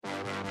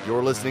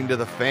You're listening to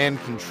the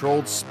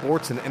fan-controlled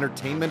sports and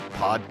entertainment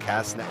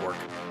podcast network.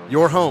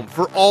 Your home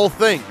for all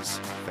things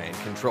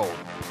fan-controlled.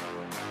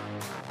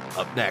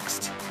 Up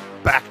next,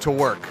 back to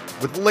work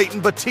with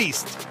Leighton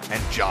Batiste and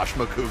Josh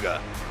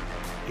Macuga.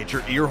 Get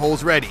your ear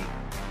holes ready.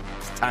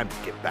 It's time to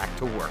get back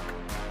to work.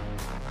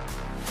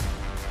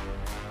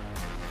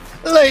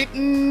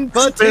 Leighton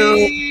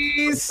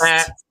Batiste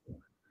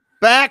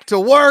back to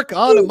work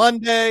on a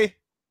Monday.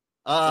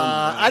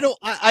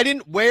 I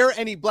didn't wear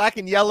any black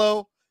and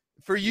yellow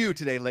for you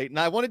today, Leighton.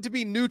 I wanted to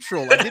be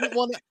neutral. I didn't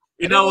want to.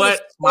 You know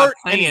what?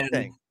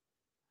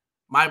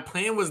 My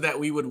plan was that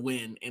we would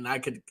win, and I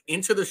could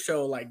enter the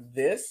show like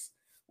this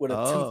with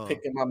a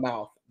toothpick in my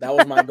mouth. That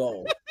was my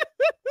goal.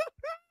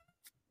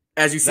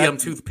 As you see, I'm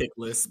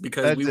toothpickless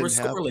because we were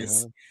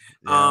scoreless.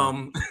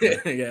 Huh? Yeah.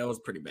 Yeah, it was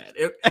pretty bad.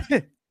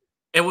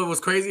 And what was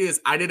crazy is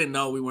I didn't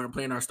know we weren't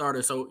playing our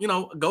starter. So,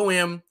 go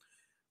in.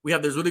 We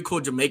have this really cool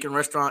Jamaican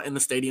restaurant in the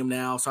stadium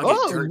now. So I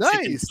get jerk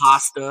chicken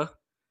pasta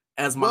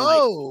as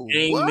my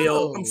game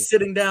meal. I'm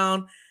sitting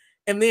down,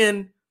 and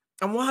then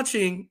I'm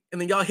watching, and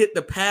then y'all hit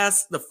the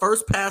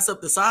first pass up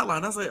the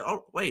sideline. I was like,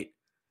 oh, wait.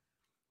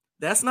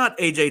 That's not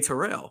A.J.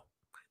 Terrell.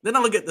 Then I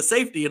look at the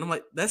safety, and I'm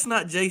like, that's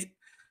not Jay.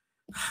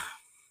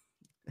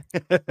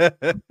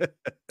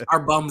 Our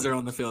bums are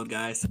on the field,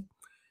 guys.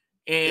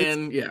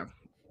 And, yeah.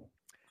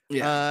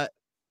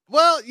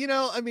 Well,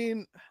 I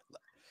mean,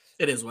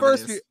 it is what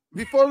it is.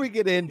 Before we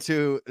get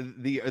into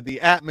the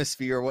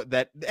atmosphere,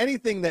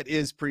 anything that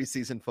is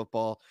preseason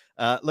football,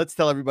 let's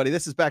tell everybody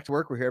this is Back to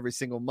Work. We're here every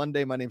single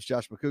Monday. My name's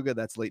Josh Macuga.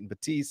 That's Leighton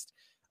Batiste.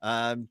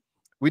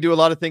 We do a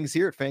lot of things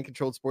here at Fan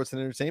Controlled Sports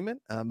and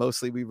Entertainment.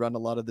 Mostly we run a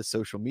lot of the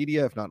social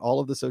media, if not all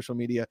of the social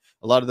media.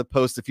 A lot of the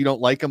posts, if you don't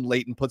like them,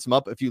 Leighton puts them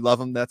up. If you love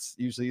them, that's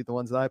usually the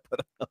ones that I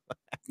put up.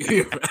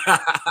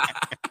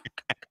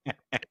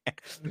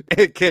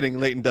 Kidding.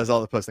 Leighton does all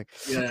the posting.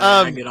 Yeah,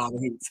 I get all the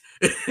heats.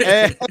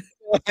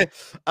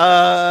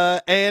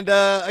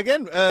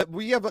 Again,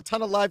 we have a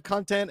ton of live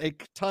content, a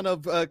ton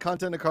of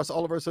content across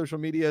all of our social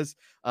medias.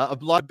 A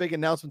lot of big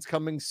announcements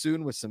coming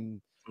soon with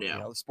some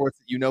sports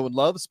that you know and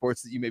love,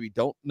 sports that you maybe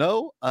don't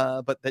know,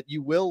 but that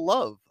you will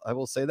love. I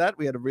will say that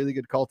we had a really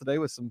good call today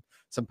with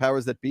some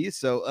powers that be.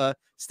 So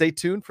stay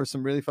tuned for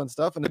some really fun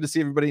stuff. And good to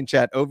see everybody in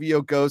chat.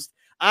 OVO Ghost,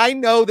 I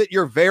know that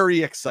you're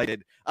very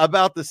excited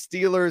about the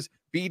Steelers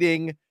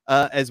beating,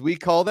 as we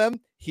call them,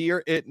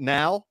 Hear It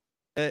Now.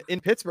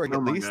 In Pittsburgh,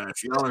 at least.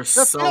 Gosh, y'all are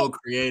so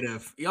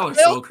creative. Y'all are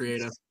so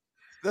creative.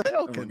 The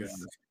Falcons.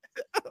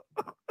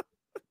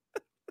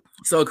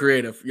 So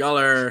creative. Y'all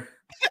are.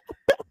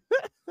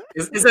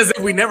 It's as if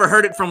we never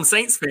heard it from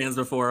Saints fans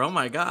before. Oh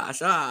my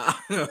gosh. I'll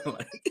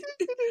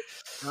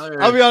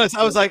be honest.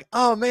 I was like,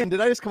 oh man,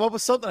 did I just come up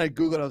with something? I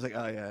Googled. I was like,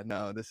 oh yeah,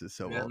 no, this is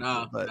so old.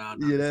 No.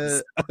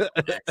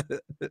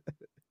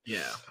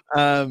 Yeah.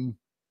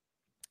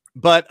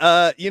 But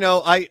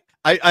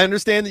I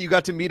understand that you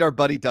got to meet our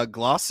buddy Doug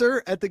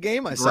Glosser at the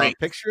game. I saw a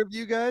picture of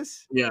you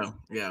guys. Yeah.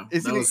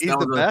 Isn't he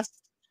the best?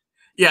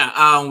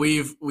 Yeah.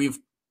 We've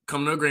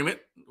come to agreement.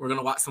 We're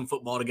gonna watch some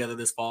football together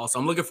this fall, so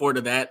I'm looking forward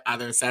to that.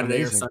 Either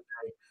Saturday or Sunday,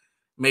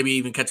 maybe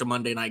even catch a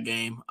Monday night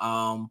game.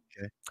 I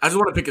just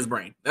want to pick his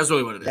brain. That's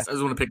really what it is. I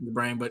just want to pick his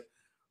brain. But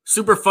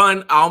super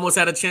fun. I almost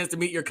had a chance to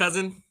meet your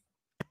cousin,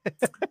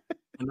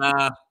 and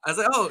I was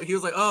like, oh, he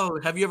was like, oh,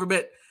 have you ever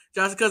met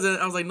Josh's cousin?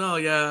 I was like, no,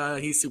 yeah,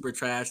 he's super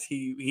trashed.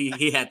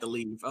 He had to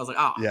leave. I was like,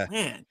 oh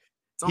man,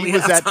 it's only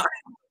halftime.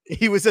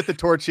 He was at the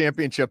Tour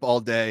Championship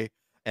all day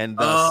and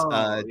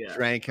thus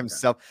drank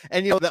himself.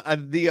 And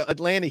the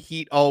Atlanta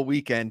Heat all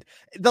weekend.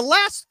 The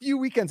last few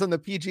weekends on the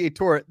PGA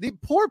Tour, the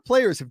poor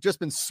players have just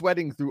been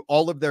sweating through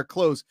all of their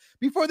clothes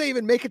before they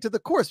even make it to the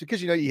course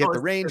because you hit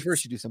the range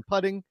first, you do some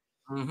putting.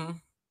 Mm-hmm.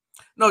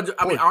 No,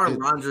 I mean our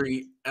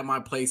laundry at my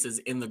place is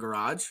in the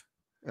garage.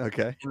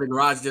 Okay. And the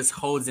garage just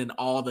holds in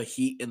all the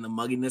heat and the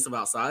mugginess of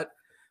outside.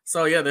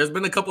 So, yeah, there's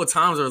been a couple of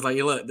times where it's like,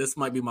 hey, look, this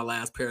might be my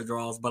last pair of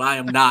drawers, but I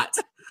am not.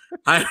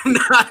 I am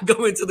not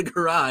going to the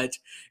garage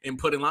and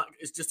putting –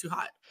 it's just too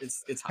hot.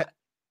 It's hot.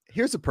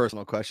 Here's a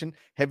personal question.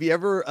 Have you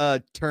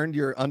ever turned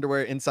your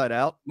underwear inside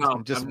out?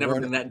 No, I've never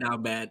been that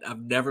down bad.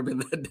 I've never been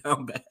that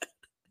down bad.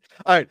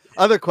 All right,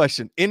 other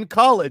question. In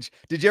college,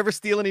 did you ever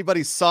steal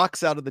anybody's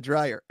socks out of the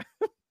dryer?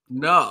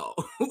 No.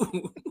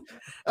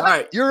 All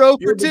right. You're 0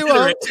 for 2.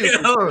 You're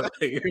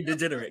a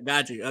degenerate.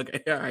 Got you.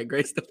 Okay. All right.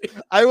 Great story.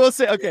 I will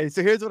say, okay,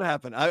 so here's what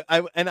happened.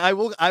 I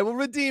will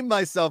redeem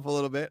myself a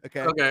little bit.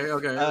 Okay.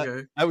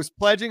 Okay. I was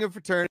pledging a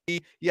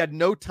fraternity. You had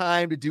no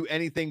time to do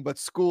anything but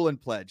school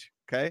and pledge.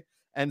 Okay.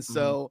 And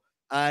so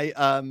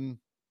I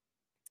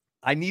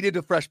needed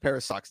a fresh pair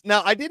of socks.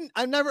 Now I've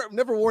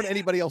never worn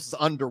anybody else's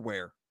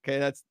underwear. Okay,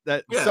 that's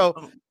that. Yeah.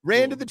 So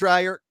ran to the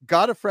dryer,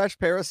 got a fresh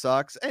pair of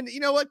socks, and you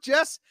know what?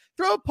 Jess,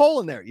 throw a poll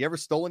in there. You ever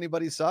stole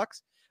anybody's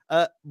socks?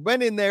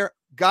 Went in there,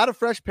 got a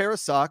fresh pair of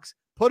socks,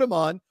 put them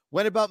on,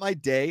 went about my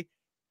day,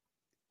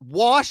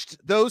 washed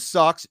those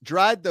socks,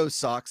 dried those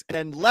socks, and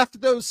then left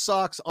those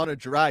socks on a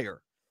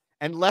dryer,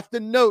 and left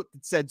a note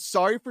that said,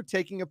 "Sorry for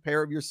taking a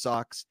pair of your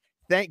socks.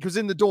 Because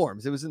in the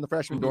dorms, it was in the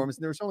freshman dorms,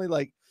 and there was only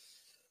like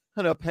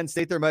don't know, Penn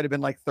State, there might have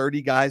been like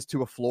 30 guys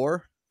to a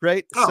floor,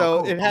 right? Oh,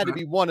 so cool. it had to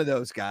be one of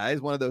those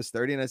guys, one of those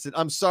 30. And I said,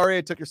 I'm sorry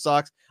I took your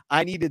socks.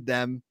 I needed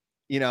them,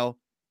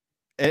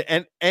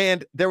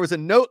 and there was a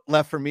note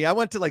left for me. I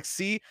went to like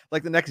see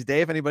like the next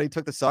day if anybody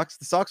took the socks.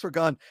 The socks were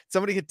gone.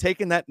 Somebody had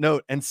taken that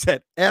note and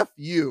said, F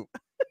you.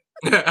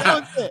 That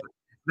was it.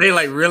 They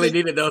like really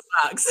needed those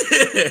socks.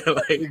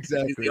 Like,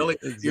 exactly.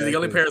 He's the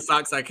only pair of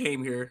socks I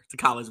came here to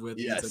college with.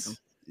 Yes.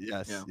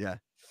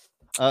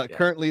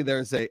 Currently,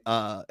 there's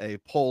a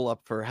poll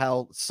up for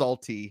how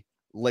salty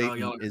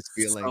Leighton is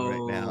feeling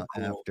right now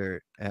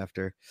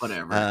after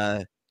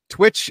whatever.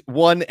 Twitch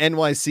 1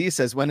 NYC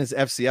says, when is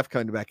FCF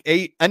coming back?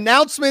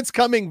 Announcements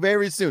coming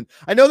very soon.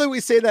 I know that we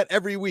say that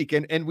every week,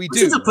 and we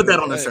do. Just put that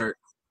on the shirt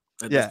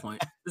at this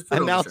point.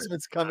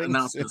 Announcements coming.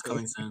 Announcements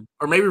coming soon,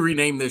 or maybe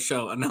rename this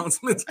show.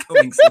 Announcements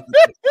coming soon.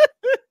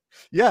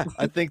 Yeah,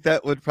 I think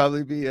that would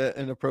probably be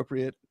an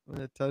appropriate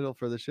title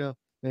for the show.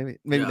 Maybe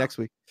next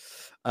week.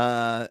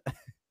 Wow,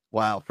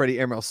 Freddie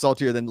Emerald,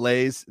 saltier than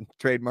Lay's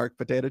trademark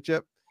potato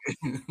chip.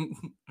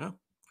 Oh.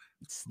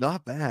 It's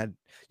not bad.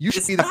 You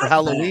should be that for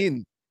Halloween.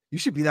 Bad. You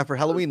should be that for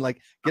Halloween.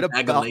 Like get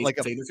like a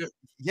potato chip?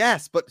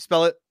 Yes, but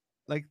spell it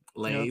like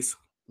Lay's.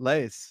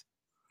 Lay's.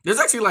 There's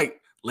actually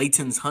like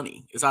Leighton's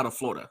honey. It's out of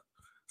Florida,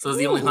 so it's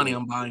the only honey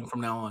I'm buying from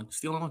now on.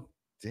 It's the only one.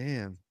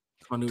 Damn.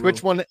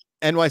 Twitch 1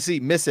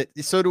 NYC, miss it.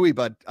 So do we,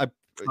 bud. I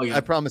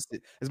promise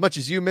it. As much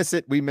as you miss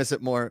it, we miss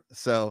it more.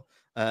 So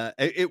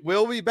it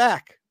will be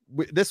back.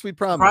 This we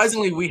promise.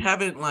 Surprisingly, we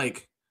haven't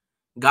like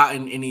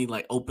gotten any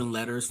like open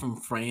letters from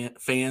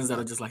fans that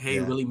are just like, hey,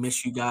 really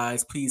miss you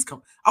guys. Please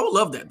come. I would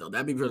love that though.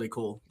 That'd be really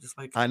cool. Just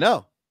like I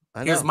know.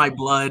 Here's my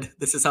blood.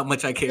 This is how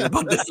much I care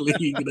about this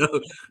league.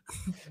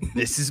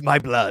 This is my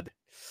blood.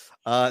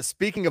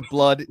 Speaking of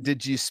blood,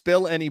 did you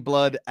spill any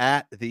blood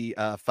at the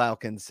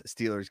Falcons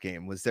Steelers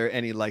game? Was there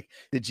any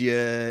did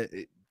you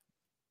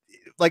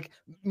like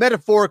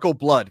metaphorical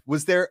blood?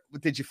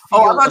 Did you feel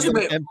I thought you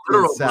meant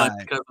literal blood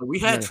because we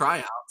had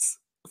tryouts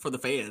for the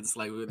fans.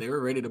 Like they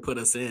were ready to put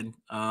us in.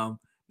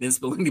 Didn't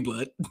spill any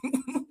blood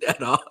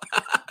at all.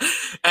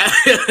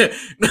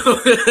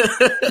 No.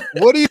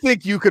 What do you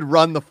think you could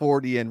run the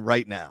 40 in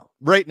right now?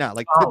 Right now,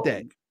 like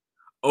today.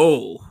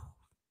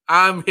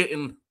 I'm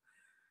hitting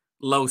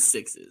low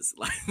sixes.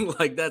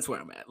 Like that's where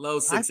I'm at. Low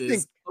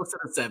sixes, close to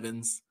the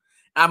sevens.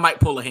 I might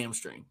pull a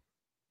hamstring.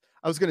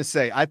 I was gonna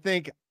say, I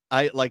think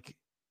I like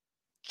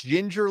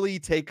gingerly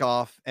take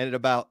off, and at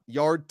about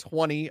yard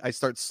 20, I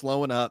start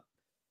slowing up.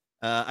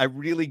 I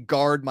really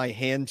guard my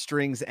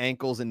hamstrings,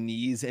 ankles, and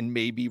knees, and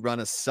maybe run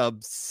a sub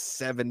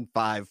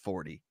 7.5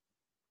 40.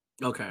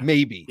 Okay.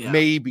 Maybe.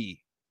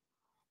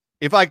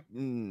 If I just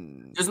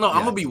know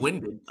I'm gonna be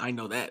winded. I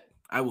know that.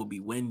 I will be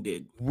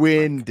winded.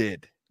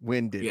 Winded.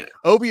 Yeah.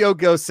 OBO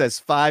Ghost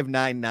says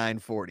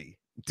 5.99 40.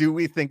 Do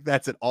we think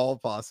that's at all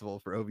possible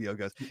for OBO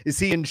Ghost? Is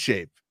he in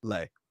shape,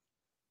 Lay?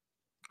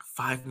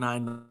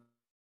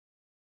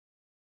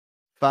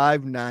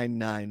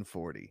 5.99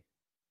 40.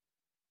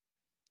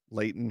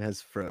 Leighton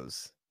has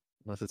froze.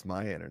 Unless it's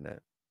my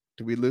internet.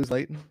 Do we lose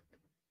Leighton?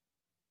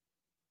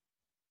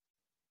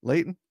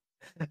 Leighton?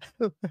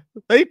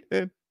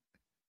 Leighton?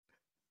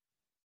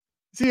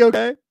 Is he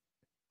okay?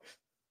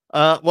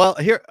 Well,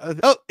 here.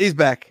 He's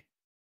back.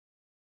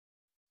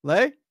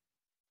 Leighton?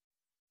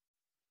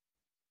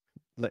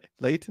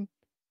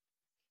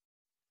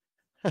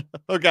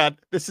 Oh God,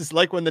 this is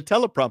like when the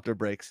teleprompter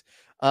breaks.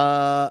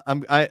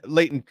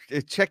 Leighton,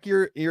 check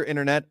your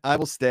internet. I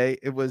will stay.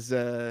 It was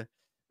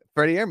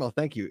Freddie Emerald.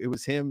 Thank you. It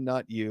was him,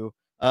 not you.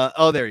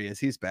 There he is.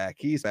 He's back.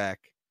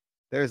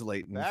 There's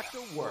Leighton. Back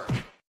to work.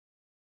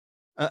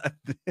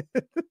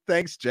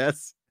 Thanks,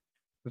 Jess.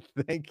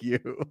 Thank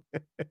you.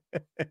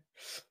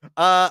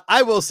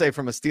 I will say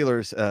from a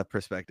Steelers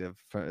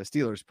perspective, from a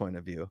Steelers point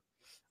of view,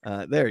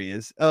 there he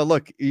is. Oh,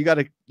 look,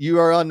 you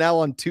are now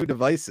on 2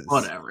 devices.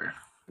 Whatever.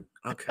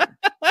 Okay.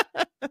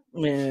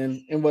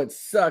 Man, and what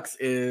sucks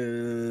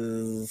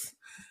is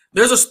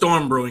there's a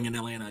storm brewing in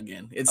Atlanta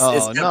again. It's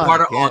that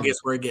part of August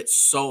where it gets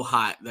so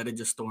hot that it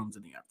just storms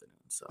in the afternoon.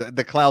 So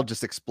the cloud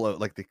just explode,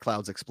 like the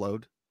clouds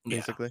explode,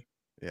 basically.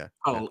 Yeah.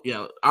 Oh,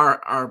 yeah.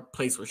 Our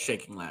place was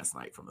shaking last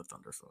night from the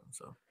thunderstorm.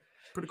 So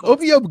pretty cool.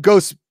 OVO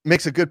Ghost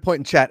makes a good point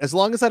in chat. As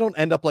long as I don't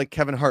end up like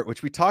Kevin Hart,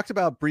 which we talked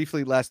about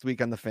briefly last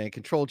week on the Fan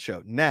Controlled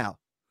show. Now,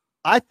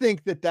 I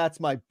think that's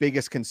my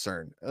biggest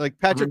concern. Like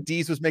Patrick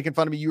Dees was making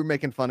fun of me. You were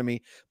making fun of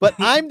me, but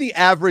I'm the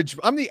average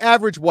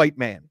white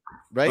man,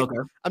 right? Okay.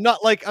 I'm not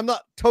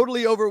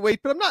totally overweight,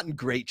 but I'm not in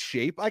great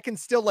shape. I can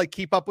still like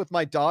keep up with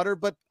my daughter,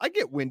 but I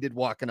get winded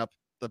walking up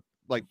the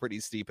like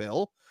pretty steep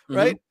hill,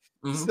 right?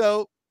 Mm-hmm.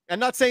 So I'm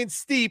not saying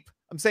steep.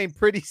 I'm saying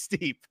pretty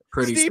steep.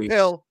 Pretty steep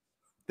hill.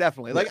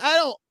 Definitely. Like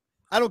I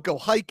don't go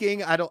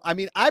hiking. I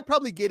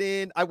probably get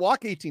in. I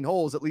walk 18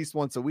 holes at least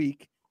once a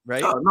week,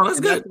 right? Oh, no, that's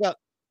good. That's about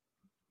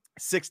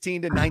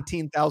 16 to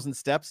 19,000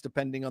 steps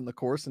depending on the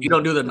course. And you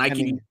don't do the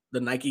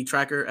Nike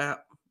tracker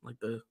app like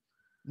the.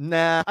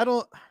 Nah, I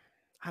don't.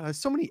 There's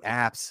so many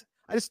apps.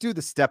 I just do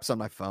the steps on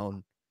my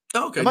phone.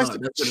 Oh, okay.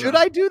 Should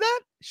I do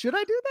that? Should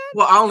I do that?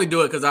 Well, I only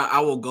do it because I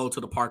will go to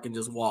the park and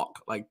just walk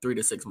like 3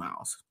 to 6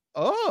 miles.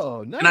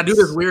 Oh, nice. And I do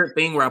this weird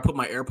thing where I put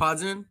my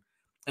AirPods in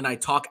and I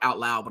talk out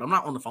loud, but I'm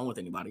not on the phone with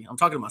anybody. I'm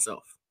talking to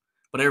myself,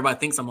 but everybody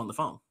thinks I'm on the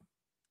phone.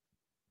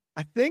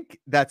 I think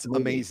that's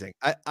amazing.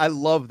 I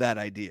love that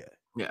idea.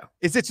 Yeah.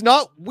 It's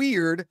not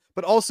weird,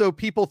 but also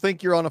people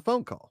think you're on a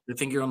phone call. They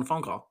think you're on the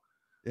phone call.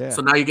 Yeah.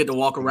 So now you get to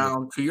walk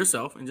around to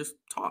yourself and just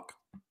talk.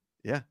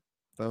 Yeah.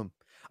 Boom.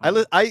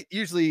 I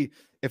usually,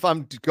 if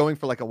I'm going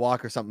for like a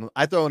walk or something,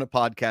 I throw in a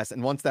podcast,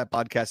 and once that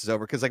podcast is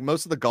over, because like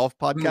most of the golf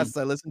podcasts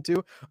I listen to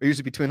are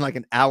usually between like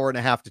an hour and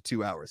a half to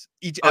 2 hours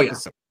each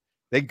episode.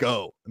 They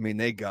go. I mean,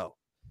 they go.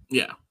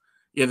 Yeah.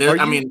 Yeah.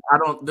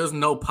 There's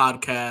no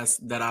podcast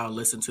that I'll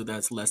listen to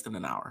that's less than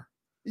an hour.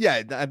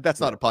 Yeah.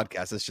 That's not a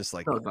podcast. It's just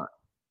like, no,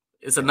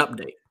 it's an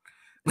update.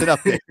 It's an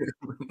update.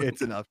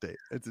 It's an update.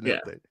 It's an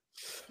update.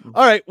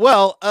 All right.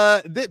 Well,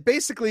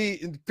 basically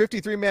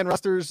 53-man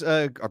rosters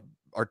are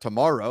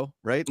tomorrow,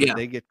 right? Yeah.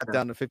 They get cut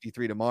down to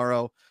 53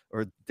 tomorrow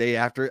or day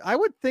after. I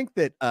would think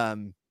that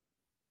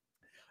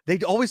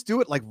they'd always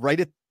do it like right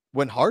at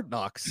when Hard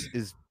Knocks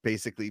is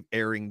basically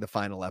airing the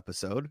final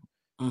episode,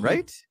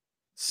 right?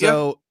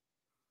 So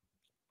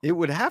it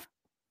would have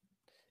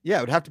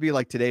to be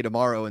like today,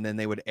 tomorrow, and then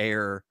they would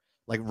air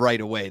like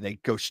right away. They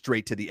go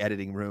straight to the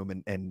editing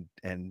room and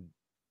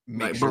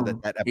make sure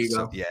that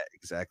episode. Yeah,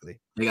 exactly.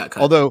 They got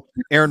cut. Although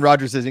Aaron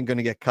Rodgers isn't going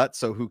to get cut,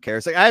 so who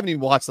cares? Like I haven't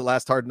even watched the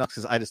last Hard Knocks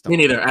because I just don't. Me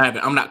neither. I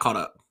haven't. I'm not caught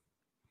up.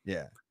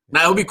 Yeah.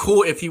 Now it would be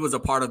cool if he was a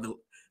part of the.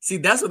 See,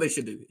 that's what they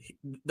should do.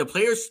 The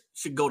players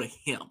should go to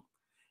him,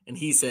 and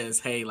he says,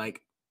 "Hey,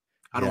 like,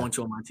 I don't want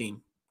you on my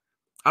team.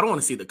 I don't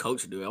want to see the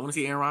coach do it. I want to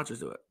see Aaron Rodgers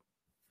do it."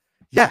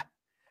 Yeah,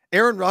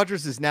 Aaron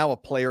Rodgers is now a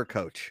player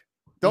coach.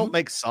 Don't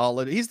make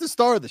solid. He's the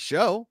star of the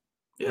show,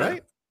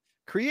 right?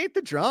 Create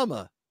the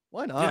drama.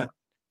 Why not?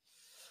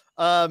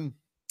 Yeah.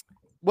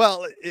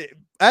 Well,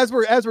 as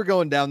we're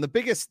going down, the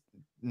biggest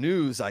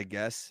news, I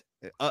guess,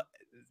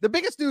 the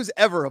biggest news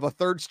ever of a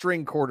third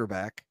string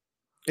quarterback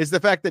is the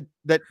fact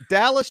that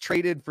Dallas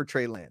traded for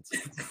Trey Lance,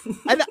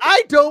 and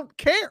I don't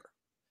care.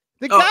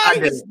 The guy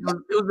it was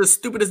the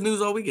stupidest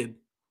news all weekend.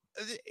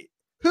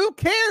 Who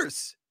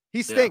cares?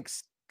 He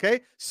stinks.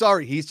 Okay.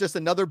 Sorry. He's just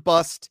another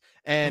bust.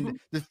 And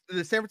the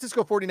San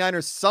Francisco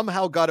 49ers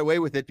somehow got away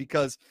with it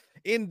because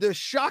in the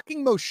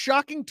most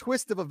shocking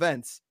twist of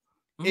events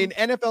in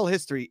NFL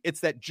history, it's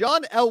that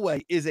John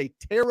Elway is a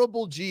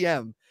terrible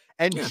GM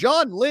and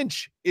John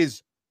Lynch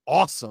is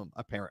awesome,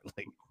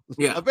 apparently.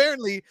 Yeah.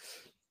 Apparently,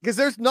 because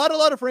there's not a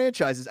lot of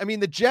franchises. I mean,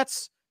 the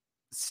Jets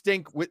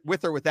stink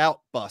with or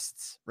without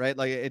busts, right?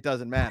 Like it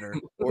doesn't matter.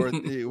 Or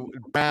the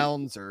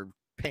Browns or,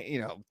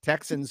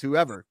 Texans,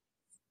 whoever.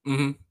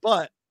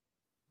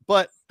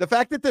 But the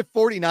fact that the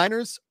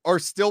 49ers are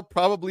still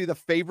probably the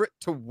favorite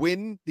to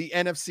win the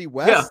NFC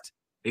West.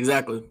 Yeah,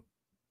 exactly.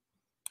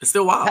 It's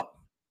still wild.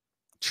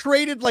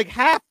 Traded like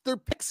half their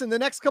picks in the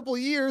next couple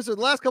of years or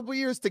the last couple of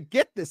years to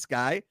get this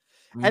guy.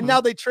 And now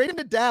they trade him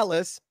to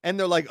Dallas and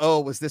they're like, oh,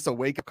 was this a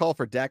wake-up call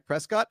for Dak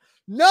Prescott?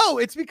 No,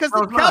 it's because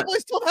the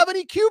Cowboys don't have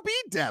any QB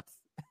depth.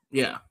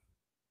 Yeah.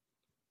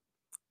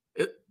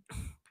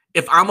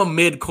 If I'm a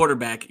mid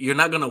quarterback, you're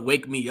not going to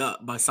wake me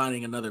up by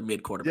signing another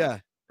mid quarterback. Yeah.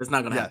 It's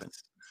not going to happen.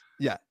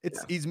 Yeah,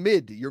 he's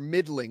mid. You're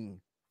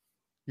middling.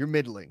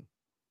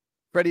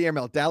 Freddie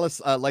Emerald, Dallas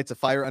lights a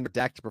fire under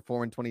Dak to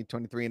perform in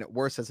 2023, and at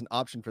worst has an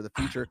option for the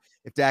future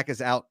if Dak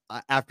is out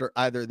after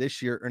either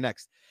this year or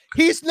next.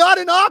 He's not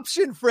an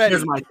option, Freddie.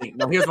 Here's my thing.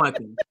 Here's my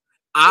thing.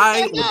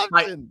 I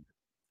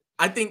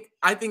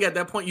think at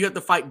that point you have to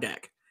fight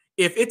Dak.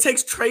 If it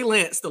takes Trey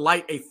Lance to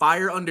light a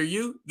fire under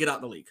you, get out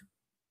the league.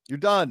 You're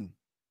done.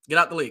 Get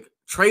out the league.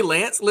 Trey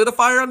Lance lit a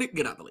fire under you,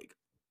 get out the league.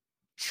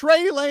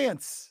 Trey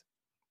Lance.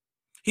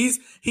 He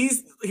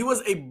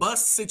was a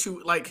bust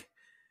situation. Like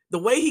the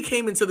way he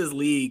came into this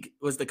league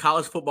was the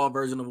college football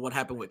version of what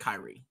happened with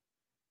Kyrie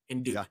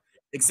in Duke. Yeah.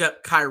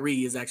 Except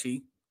Kyrie is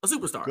actually a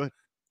superstar. Good.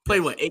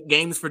 Played 8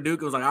 games for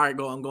Duke. It was like, all right,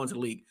 I'm going to the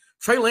league.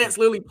 Trey Lance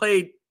literally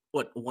played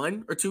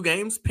 1 or 2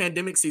 games.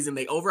 Pandemic season,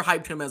 they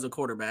overhyped him as a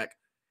quarterback.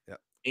 Yeah.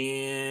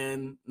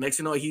 And next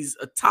you know, he's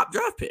a top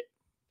draft pick.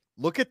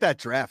 Look at that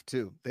draft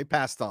too. They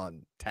passed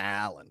on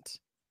talent.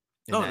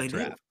 They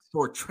did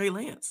for Trey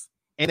Lance.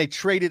 And they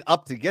traded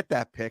up to get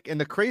that pick. And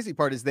the crazy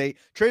part is they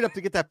traded up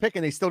to get that pick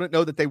and they still didn't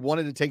know that they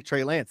wanted to take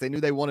Trey Lance. They knew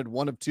they wanted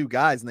one of 2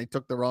 guys and they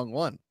took the wrong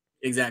one.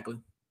 Exactly.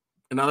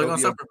 And now they're going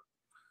to suffer.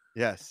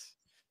 Yes.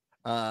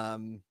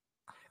 Freddie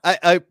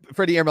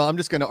Emerald, I'm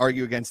just going to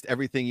argue against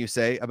everything you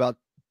say about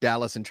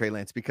Dallas and Trey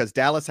Lance because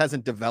Dallas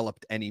hasn't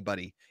developed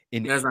anybody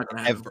in ever.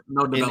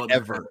 No development.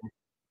 Ever.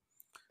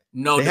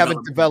 They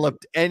haven't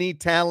developed any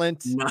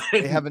talent.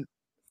 They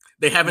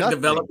haven't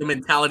developed the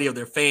mentality of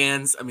their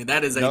fans. I mean,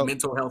 that is a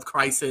mental health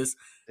crisis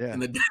in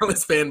the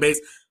Dallas fan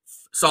base.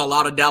 Saw a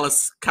lot of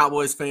Dallas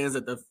Cowboys fans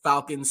at the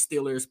Falcons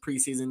Steelers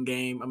preseason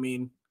game. I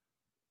mean,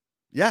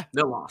 they're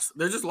lost.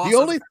 They're just lost. The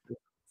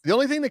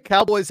only thing the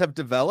Cowboys have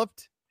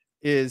developed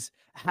is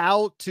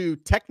how to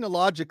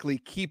technologically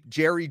keep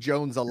Jerry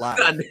Jones alive.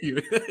 I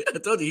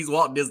told you he's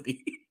Walt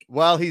Disney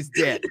while he's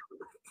dead.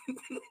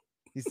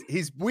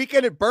 He's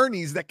Weekend at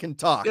Bernie's that can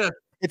talk. Yeah.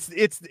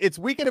 It's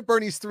Weekend at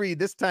Bernie's 3.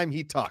 This time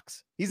he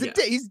talks. He's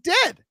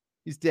dead.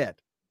 He's dead.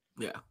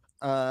 Yeah.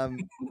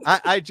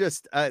 I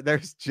just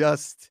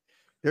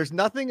there's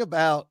nothing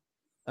about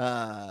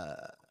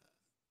the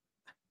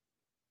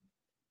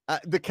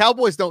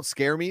Cowboys don't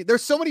scare me.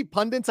 There's so many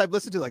pundits I've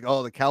listened to, like,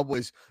 oh, the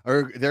Cowboys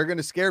they're going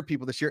to scare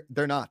people this year.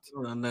 They're not.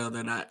 No,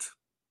 they're not.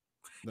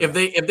 No.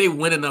 If they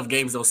win enough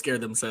games, they'll scare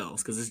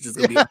themselves because it's just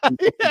gonna be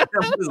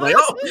it's like,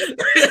 oh,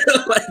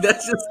 like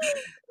that's just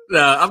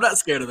no. I'm not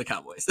scared of the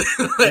Cowboys.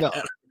 No,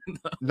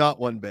 not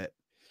one bit.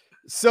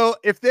 So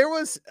if there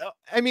was,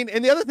 and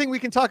the other thing we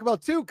can talk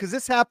about too, because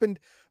this happened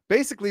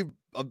basically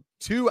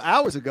 2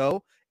 hours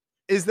ago,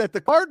 is that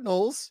the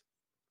Cardinals.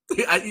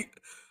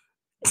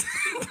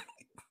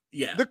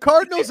 Yeah, the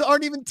Cardinals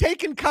aren't even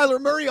taking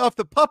Kyler Murray off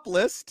the PUP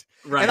list.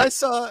 Right. And I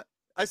saw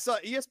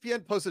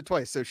ESPN posted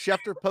twice. So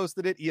Schefter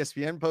posted it,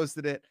 ESPN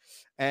posted it,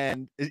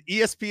 and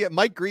ESPN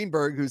Mike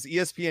Greenberg, who's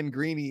ESPN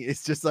Greenie,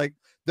 is just like,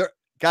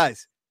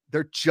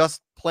 they're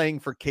just playing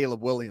for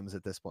Caleb Williams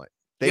at this point.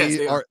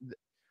 They are.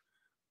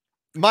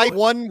 My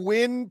 1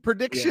 win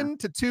prediction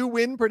to 2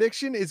 win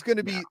prediction is going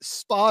to be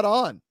spot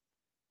on.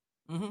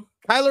 Mm-hmm.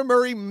 Kyler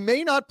Murray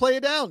may not play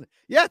it down.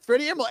 Yeah,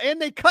 Freddie Emerald.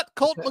 And they cut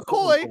Colt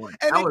McCoy.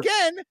 And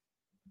again,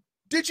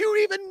 did you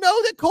even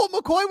know that Colt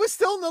McCoy was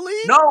still in the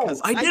league? No,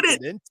 I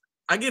didn't.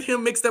 I get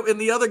him mixed up in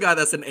the other guy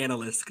that's an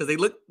analyst because they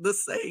look the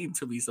same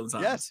to me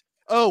sometimes. Yes.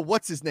 Oh,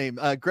 what's his name?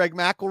 Greg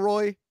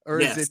McElroy? Or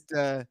is it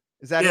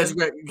is that yes,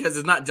 because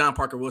it's not John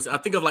Parker Wilson. I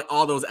think of like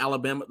all those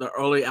the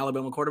early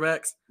Alabama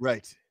quarterbacks.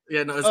 Right.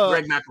 Yeah, no, it's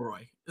Greg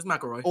McElroy. It's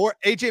McElroy. Or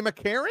AJ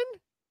McCarron?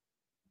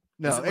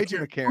 No, AJ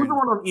McCarron. Who's the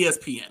one on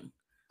ESPN?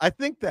 I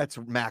think that's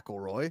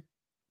McElroy.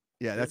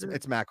 Yeah, it's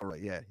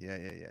McElroy. Yeah,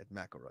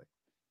 McElroy.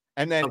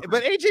 And then,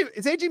 but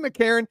is AJ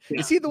McCarron? Yeah,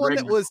 is he the one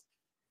that was?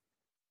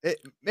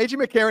 AJ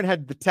McCarron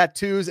had the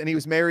tattoos, and he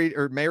was married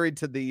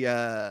to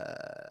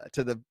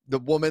the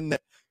woman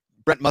that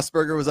Brent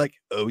Musburger was like,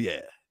 oh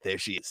yeah, there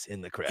she is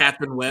in the crowd.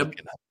 Catherine Webb.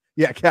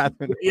 Yeah,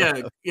 Catherine. Yeah,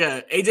 Webb.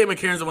 Yeah. AJ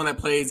McCarron's the one that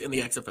plays in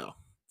the XFL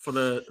for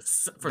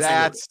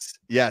that's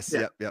yes.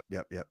 Yeah.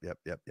 Yep.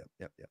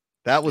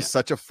 That was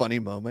such a funny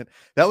moment.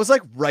 That was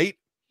like right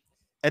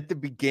at the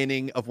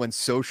beginning of when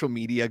social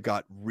media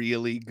got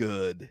really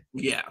good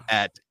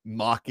at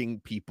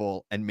mocking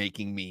people and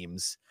making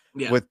memes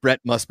with Brett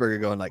Musburger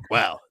going like,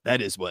 wow,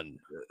 that is one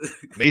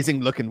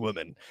amazing looking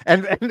woman.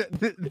 And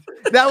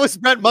that was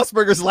Brett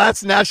Musburger's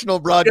last national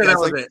broadcast. Yeah,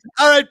 like,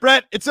 all right,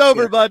 Brett, it's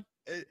over, bud.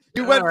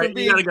 You went from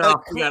being you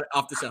got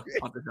off the show.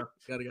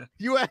 Gotta go.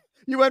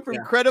 You went from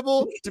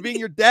credible to being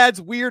your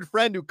dad's weird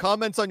friend who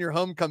comments on your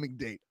homecoming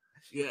date.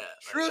 Yeah.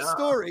 True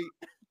story.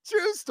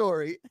 True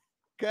story.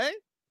 Okay.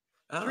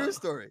 True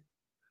story.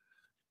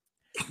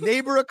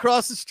 Neighbor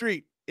across the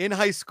street in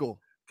high school.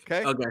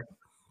 Okay.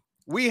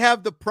 We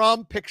have the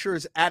prom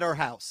pictures at our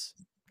house.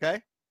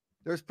 Okay.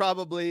 There's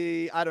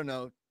probably, I don't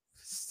know,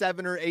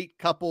 7 or 8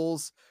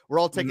 couples. We're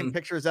all taking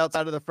pictures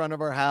outside of the front of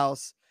our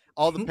house.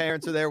 All the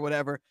parents are there,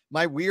 whatever.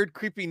 My weird,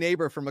 creepy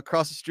neighbor from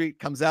across the street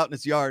comes out in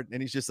his yard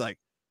and he's just like,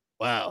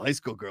 wow, high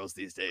school girls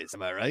these days.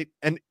 Am I right?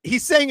 And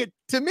he's saying it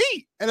to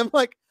me. And I'm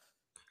like,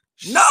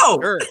 no.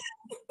 Sure.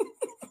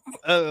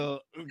 Oh,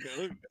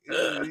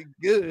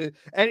 good.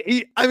 And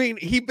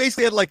he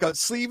basically had like a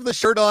sleeveless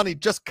shirt on. He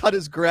just cut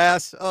his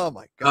grass. Oh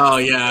my God. Oh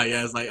yeah.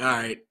 It's like, all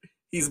right.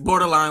 He's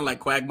borderline like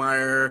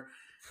Quagmire,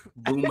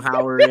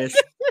 Boomhauer-ish.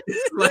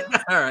 Like,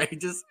 all right,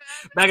 just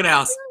back in the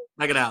house.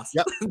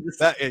 Yep.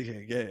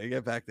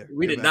 Get back there.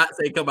 We did not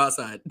say come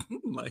outside.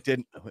 Like,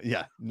 didn't.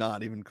 Yeah,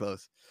 not even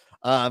close.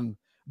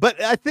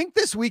 But I think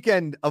this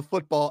weekend of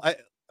football, I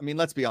mean,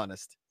 let's be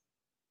honest.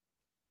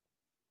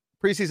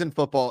 Preseason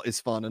football is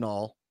fun and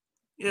all.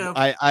 Yeah.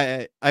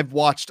 I've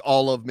watched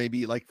all of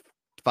maybe like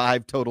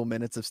 5 total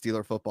minutes of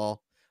Steeler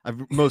football.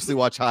 I've mostly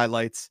watched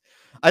highlights.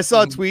 I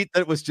saw a tweet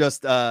that was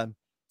just somebody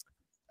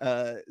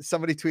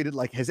tweeted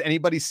like, has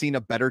anybody seen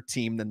a better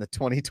team than the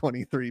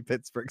 2023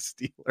 Pittsburgh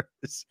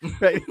Steelers?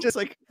 Right? Just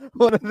like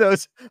one of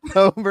those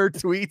Homer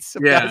tweets.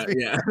 Yeah.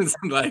 It's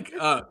like,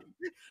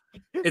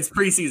 it's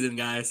preseason,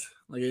 guys.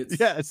 Like it's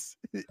yes.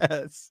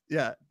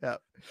 Yeah.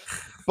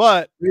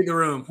 But read the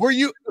room. Were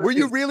you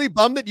really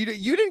bummed that you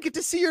didn't get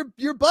to see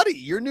your buddy,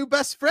 your new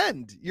best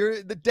friend,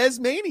 the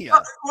Desmania?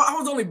 Well, I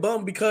was only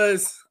bummed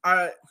because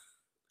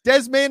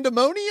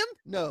Desmandemonium?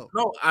 No,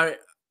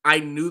 I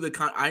knew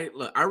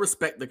I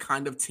respect the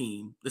kind of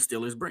team the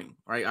Steelers bring,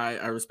 right?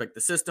 I respect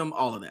the system,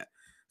 all of that.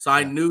 So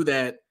I knew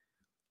that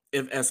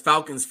if, as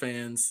Falcons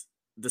fans,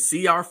 to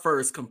see our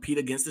first compete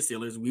against the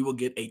Steelers, we will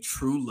get a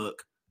true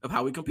look of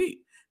how we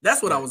compete.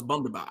 That's what I was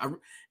bummed about.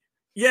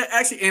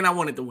 Actually, and I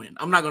wanted to win.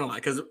 I'm not going to lie,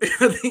 because,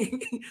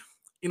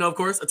 of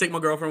course, I take my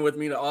girlfriend with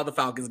me to all the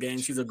Falcons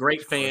games. She's a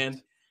great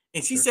fan.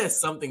 And she said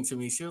something to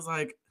me. She was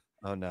like,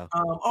 oh, no.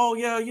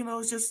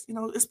 It's just,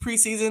 it's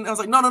preseason. I was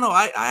like, no.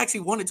 I actually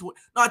wanted to win.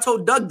 No, I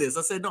told Doug this.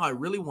 I said, no, I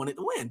really wanted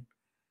to win.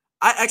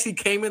 I actually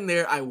came in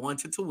there. I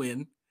wanted to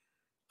win.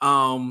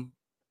 I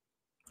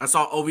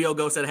saw OVO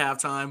Ghost at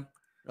halftime.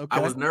 Okay. I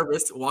was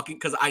nervous walking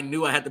because I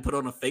knew I had to put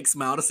on a fake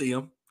smile to see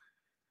him.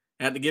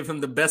 I had to give him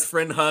the best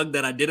friend hug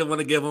that I didn't want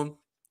to give him.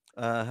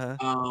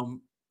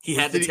 He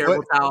had the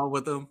terrible towel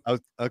with him. Oh,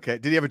 okay.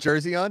 Did he have a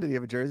jersey on? Did he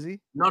have a jersey?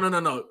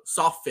 No.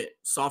 Soft fit,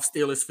 soft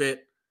Steelers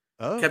fit.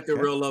 Oh, kept it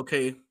real low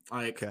key.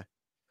 Because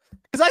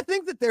I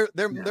think that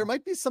there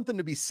might be something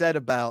to be said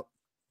about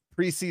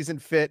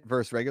preseason fit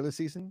versus regular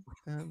season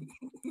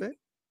fit.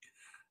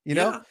 You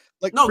know,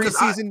 like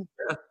preseason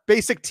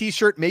basic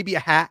T-shirt, maybe a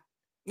hat.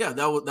 Yeah,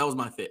 that was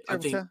my fit. I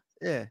think.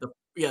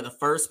 The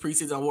first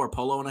preseason I wore a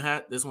polo and a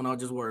hat. This one I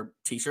just wore a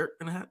T-shirt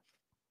and a hat.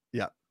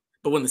 Yeah,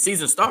 but when the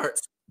season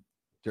starts,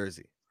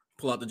 jersey.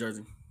 Pull out the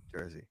jersey.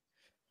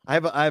 I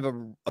have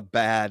a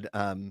bad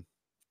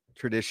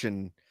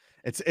tradition.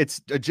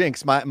 It's a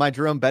jinx. My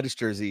Jerome Bettis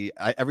jersey.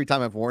 Every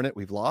time I've worn it,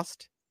 we've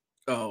lost.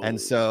 Oh, and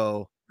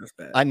so that's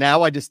bad.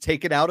 I just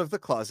take it out of the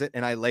closet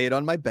and I lay it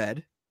on my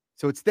bed,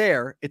 so it's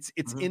there. It's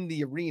in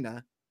the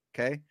arena,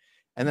 okay.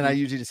 And then I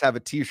usually just have a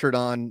T-shirt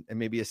on and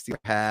maybe a Steelers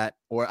hat,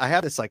 or I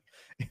have this like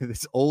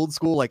this old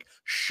school like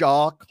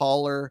Shaw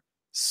collar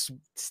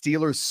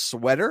Steelers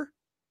sweater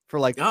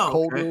for like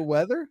colder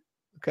weather.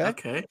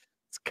 Okay.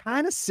 It's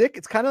kind of sick.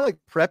 It's kind of like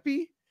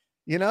preppy,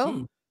 you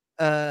know.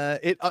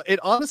 It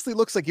honestly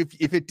looks like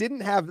if it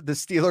didn't have the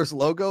Steelers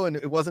logo and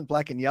it wasn't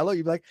black and yellow,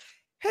 you'd be like,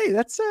 hey,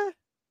 that's a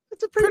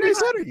pretty nice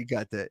sweater you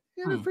got that.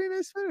 Yeah, a pretty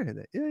nice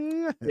sweater.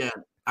 Yeah.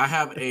 I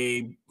have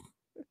a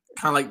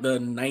kind of like the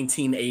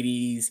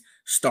 1980s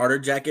starter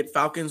jacket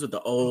Falcons with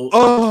the old.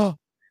 Oh,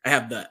 I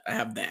have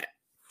that.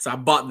 So I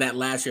bought that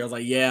last year. I was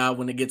like, yeah,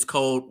 when it gets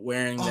cold,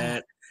 wearing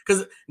that.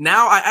 Because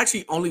now I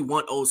actually only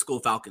want old school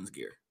Falcons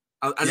gear.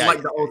 I just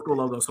like the old school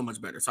logo so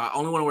much better. So I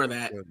only want to wear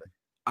that.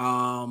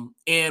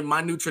 And my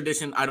new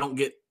tradition, I don't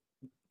get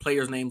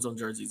players' names on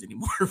jerseys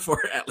anymore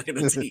for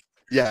Atlanta team.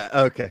 Yeah.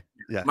 Okay.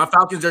 Yeah. My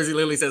Falcons jersey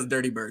literally says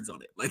 "Dirty Birds"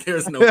 on it. Like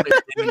there's no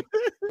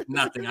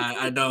nothing.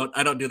 I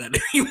don't do that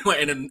anymore.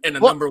 In a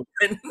number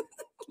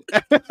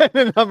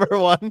one. Number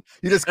one.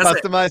 You just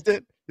customized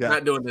it. Yeah.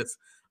 Not doing this.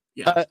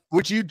 Yeah.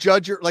 Would you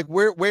judge your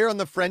where on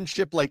the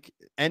friendship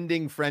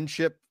ending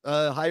friendship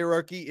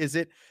hierarchy is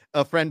it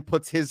a friend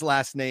puts his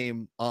last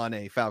name on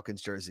a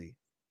Falcons jersey?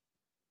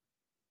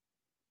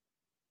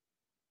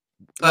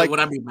 Would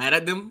I be mad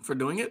at them for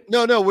doing it?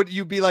 No. Would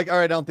you be like, all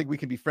right, I don't think we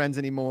can be friends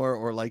anymore,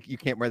 or like you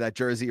can't wear that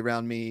jersey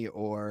around me,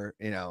 or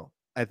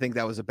I think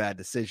that was a bad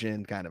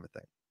decision, kind of a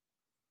thing?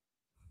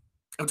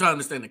 I'm trying to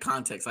understand the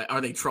context. Like,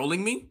 are they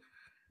trolling me?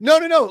 No.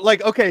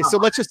 Like, okay, so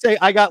let's just say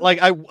I got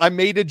I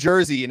made a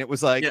jersey and it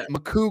was like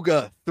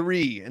Macuga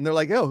 3, and they're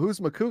like, oh, who's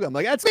Macuga? I'm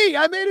like, that's me.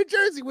 I made a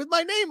jersey with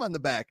my name on the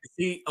back.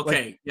 See,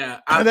 okay,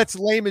 that's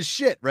lame as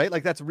shit, right?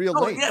 Like that's real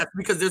lame. Yeah,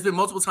 because there's been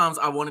multiple times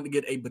I wanted to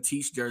get a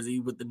Batiste jersey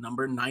with the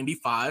number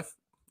 95,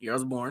 year I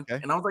was born,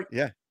 and I was like,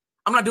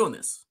 I'm not doing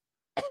this.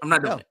 I'm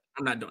not doing it.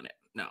 I'm not doing it.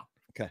 No.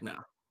 Okay. No.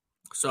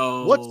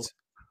 So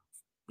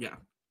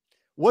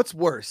what's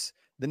worse,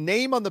 the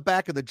name on the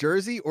back of the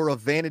jersey or a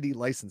vanity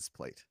license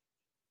plate?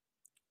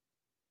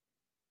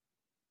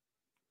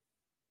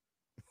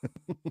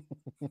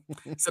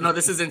 So no,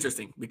 this is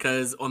interesting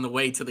because on the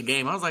way to the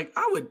game, I was like,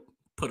 I would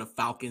put a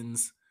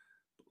Falcons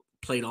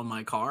plate on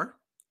my car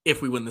if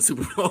we win the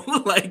Super Bowl.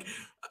 Like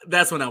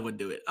that's when I would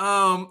do it.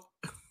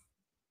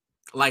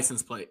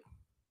 License plate.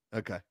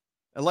 Okay.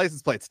 A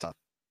license plate's tough.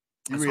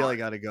 You That's really hard.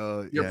 got to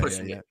go. You're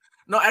pushing it.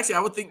 No, actually,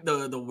 I would think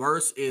the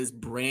worst is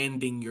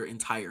branding your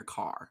entire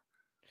car.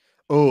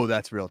 Oh,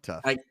 that's real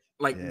tough.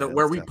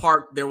 Where we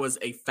parked, there was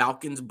a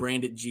Falcons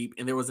branded Jeep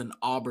and there was an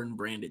Auburn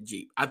branded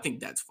Jeep. I think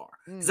that's far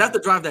because I have to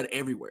drive that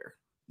everywhere.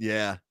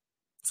 Yeah.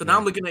 So now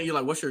I'm looking at you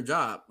like, what's your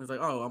job? It's like,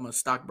 oh, I'm a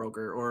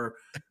stockbroker, or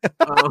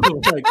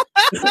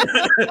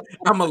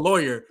I'm a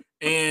lawyer,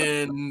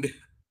 and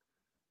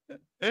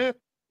you're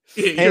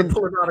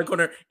pulling out a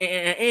corner,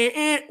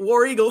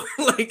 War Eagle,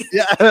 like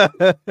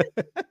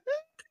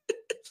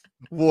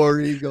War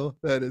Eagle.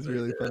 That is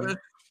really funny.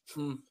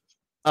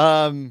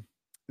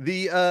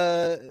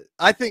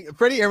 I think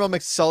Freddie Airmail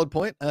makes a solid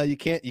point. You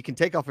can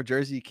take off a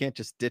jersey. You can't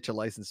just ditch a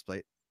license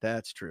plate.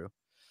 That's true.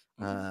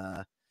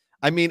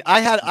 I mean,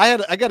 I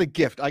got a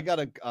gift. I got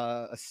a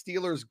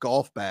Steelers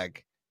golf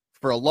bag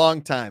for a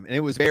long time, and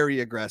it was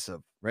very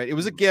aggressive, right? It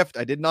was a gift.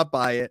 I did not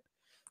buy it.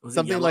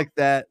 Something like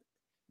that.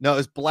 No, it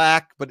was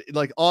black, but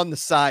like on the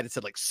side, it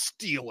said like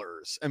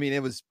Steelers. I mean,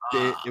 it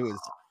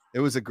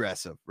was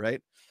aggressive,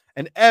 right?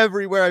 And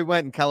everywhere I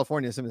went in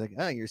California, somebody's like,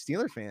 "Oh, you're a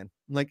Steeler fan."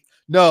 I'm like,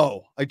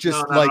 "No, I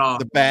just like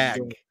the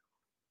bag."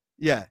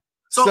 Yeah.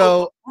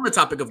 So on the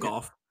topic of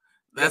golf,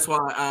 that's why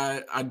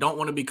I don't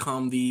want to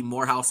become the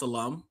Morehouse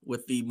alum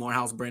with the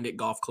Morehouse branded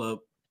golf club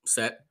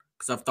set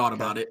because I've thought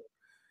about it.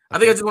 I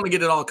think I just want to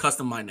get it all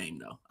custom my name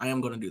though. I am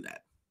going to do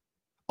that.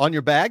 On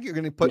your bag, you're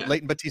going to put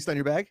Leighton Batiste on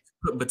your bag.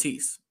 Put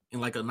Batiste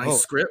in like a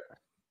nice script.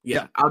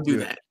 Yeah, I'll do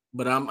that.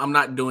 But I'm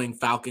not doing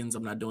Falcons.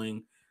 I'm not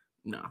doing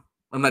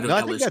I'm not doing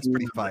LSU. I think that's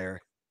pretty fire.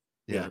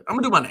 Yeah. I'm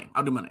gonna do my name.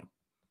 I'll do my name.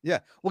 Yeah.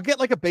 Well, get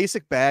like a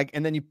basic bag,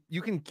 and then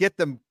you can get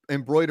them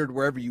embroidered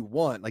wherever you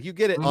want. Like you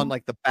get it on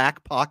like the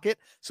back pocket,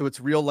 so it's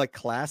real like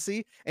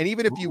classy. And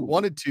even if you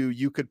wanted to,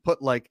 you could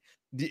put like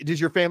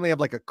Does your family have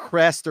like a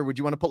crest, or would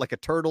you want to put like a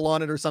turtle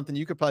on it or something?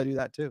 You could probably do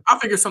that too. I'll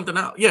figure something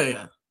out.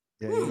 Yeah.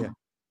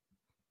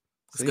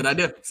 It's a good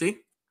idea. See?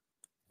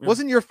 Yeah.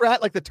 Wasn't your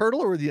frat like the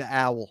turtle or the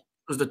owl?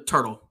 It was the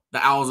turtle.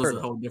 The owls was a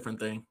whole different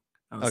thing.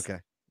 Okay.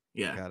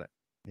 Yeah. Got it.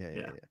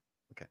 Yeah.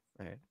 Okay.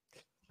 All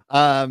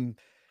right.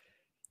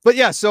 But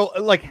yeah, so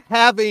like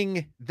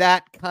having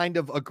that kind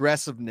of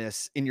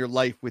aggressiveness in your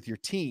life with your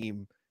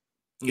team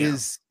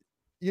is,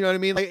 you know what I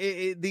mean? Like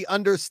the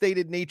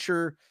understated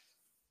nature.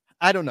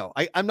 I don't know.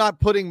 I'm not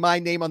putting my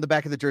name on the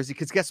back of the jersey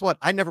because guess what?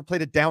 I never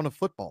played a down of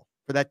football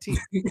for that team.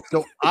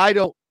 So I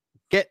don't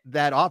get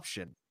that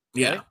option.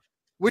 Okay? Yeah.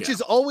 Which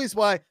is always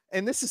why,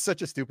 and this is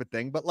such a stupid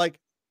thing, but like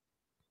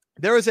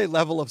there is a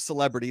level of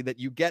celebrity that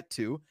you get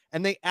to,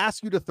 and they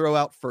ask you to throw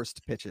out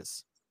first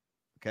pitches.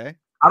 Okay.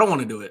 I don't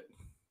want to do it.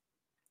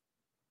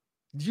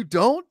 You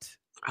don't?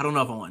 I don't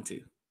know if I want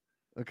to.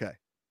 Okay.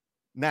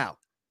 Now,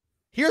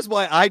 here's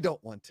why I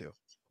don't want to.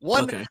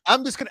 One, okay.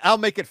 I'll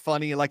make it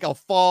funny. Like I'll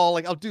fall,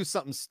 like I'll do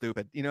something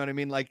stupid. You know what I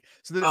mean? Like,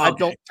 so that I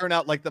don't turn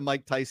out like the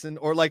Mike Tyson,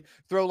 or like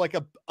throw like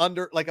a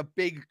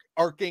big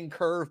arcing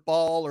curve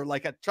ball, or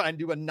like try and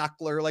do a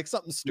knuckler, like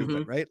something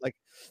stupid, right? Like,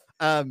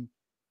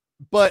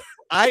 but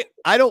I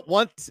don't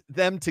want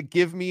them to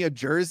give me a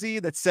jersey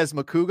that says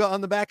Macuga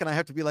on the back, and I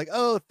have to be like,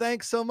 oh,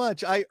 thanks so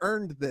much. I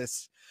earned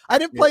this. I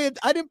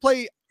didn't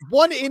play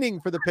one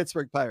inning for the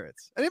Pittsburgh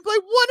Pirates. I didn't play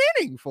one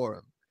inning for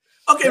them.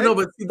 Okay, right? No,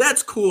 but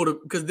that's cool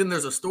because then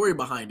there's a story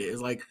behind it.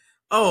 It's like,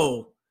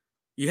 oh,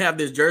 you have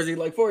this jersey.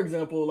 Like, for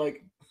example,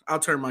 like I'll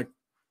turn my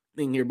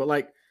thing here, but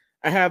like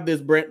I have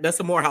this brand. That's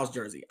a Morehouse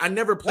jersey. I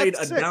never played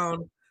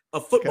down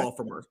of football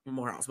for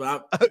Morehouse,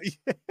 but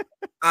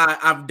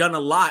I've done a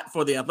lot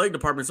for the athletic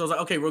department. So I was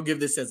like, okay, we'll give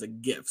this as a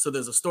gift. So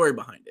there's a story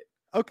behind it.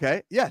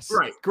 Okay. Yes.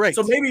 Right. Great.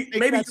 So maybe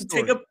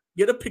you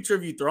get a picture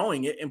of you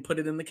throwing it and put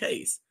it in the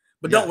case,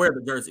 but don't wear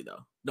the jersey though.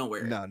 Don't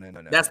wear it. No.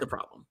 That's the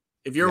problem.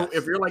 If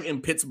you're like in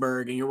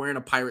Pittsburgh and you're wearing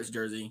a Pirates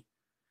jersey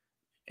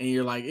and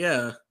you're like,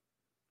 yeah,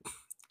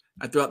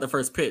 I threw out the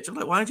first pitch. I'm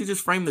like, why don't you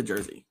just frame the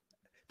jersey?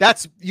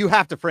 You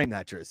have to frame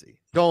that jersey.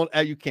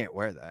 You can't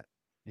wear that.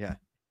 Yeah.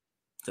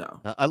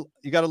 So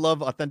you got to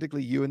love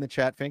authentically you in the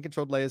chat. Fan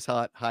controlled Leigh is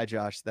hot. Hi,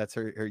 Josh. That's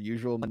her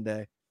usual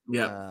Monday.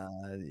 Yeah.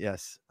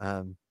 Yes.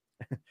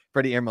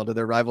 Freddie Emerald, do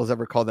their rivals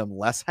ever call them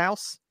Less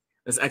House?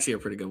 That's actually a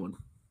pretty good one.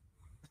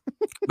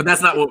 But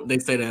that's not what they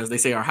say to us. They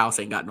say our house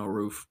ain't got no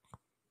roof.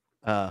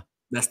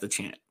 That's the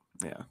chant.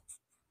 Yeah.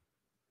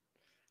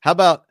 How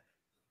about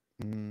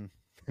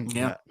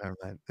yeah, never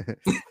mind.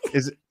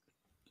 Is it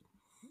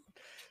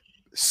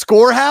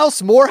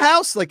Scorehouse?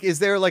 Morehouse? Like, is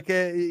there like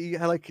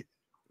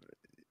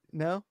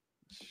no?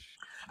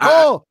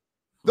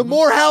 The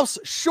Morehouse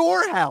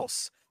Shore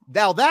House.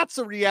 Now that's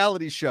a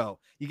reality show.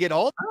 You get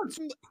all,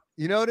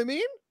 you know what I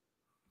mean?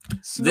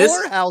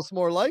 Snorehouse,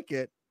 more like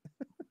it.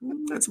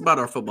 That's about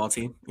our football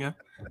team. Yeah,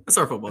 that's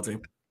our football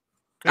team.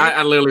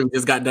 I literally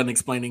just got done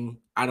explaining.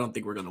 I don't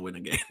think we're going to win a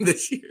game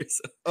this year.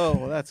 So. Oh,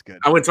 well, that's good.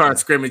 I went to our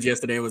scrimmage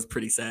yesterday. It was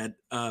pretty sad.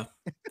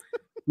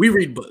 We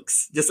read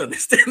books. Just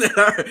understand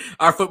that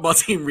our football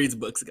team reads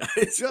books,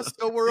 guys. Just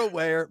so we're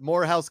aware,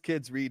 Morehouse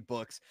kids read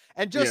books.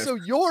 And just so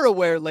you're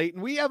aware,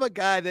 Leighton, we have a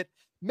guy that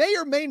may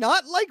or may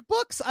not like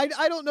books. I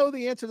don't know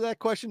the answer to that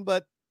question,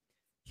 but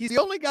he's the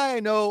only guy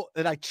I know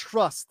that I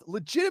trust,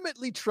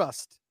 legitimately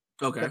trust,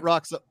 that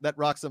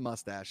rocks a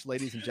mustache,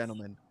 ladies and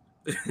gentlemen.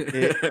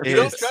 You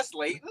don't trust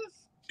Leighton?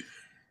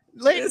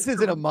 Leighton's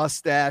isn't a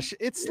mustache.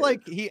 It's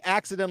like he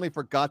accidentally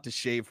forgot to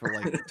shave for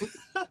like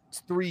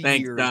 3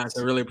 Thanks, years. Guys,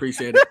 I really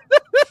appreciate it.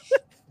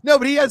 No,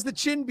 but he has the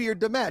chin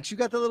beard to match. You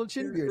got the little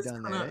chin beard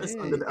down there.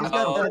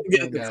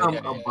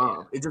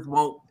 It just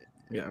won't.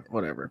 Yeah,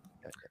 whatever.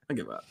 I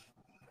give up.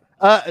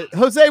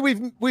 Jose,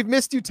 we've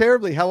missed you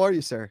terribly. How are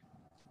you, sir?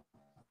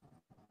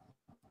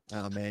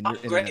 Oh man,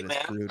 you're great,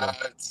 man.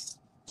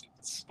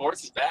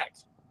 Sports is back.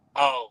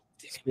 Oh,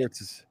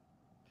 sports is.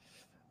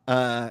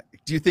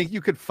 Do you think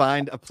you could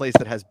find a place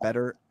that has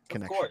better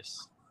connection? Of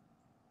course.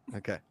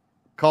 Okay.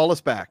 Call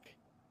us back.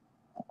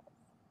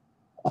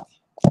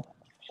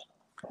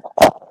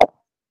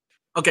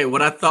 Okay,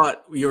 what I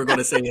thought you were going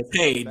to say is,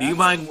 hey, do you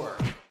mind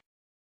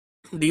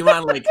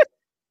like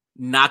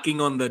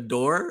knocking on the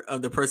door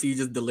of the person you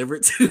just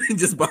delivered to and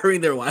just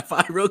borrowing their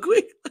Wi-Fi real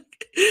quick?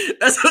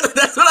 That's what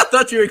I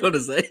thought you were going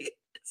to say.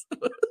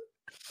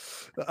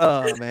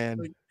 Oh man.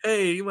 Like,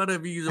 hey, you want to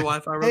use your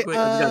Wi-Fi real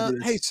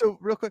quick? Hey, so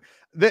real quick,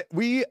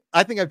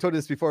 I think I've told you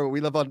this before, but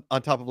we live on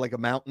top of like a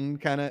mountain,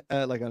 kind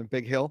of like on a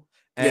big hill.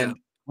 And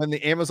when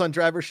the Amazon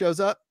driver shows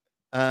up,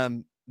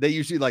 they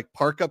usually like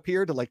park up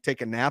here to like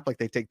take a nap. Like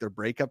they take their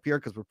break up here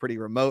because we're pretty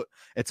remote.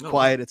 It's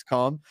quiet, it's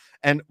calm.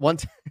 And one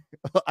time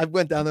I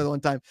went down there one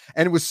time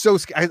and it was so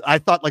scary. I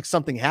thought like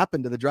something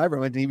happened to the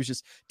driver. And he was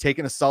just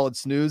taking a solid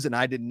snooze and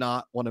I did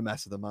not want to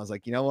mess with him. I was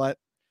like, you know what?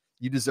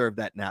 You deserve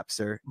that nap,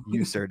 sir.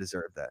 You, sir,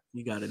 deserve that.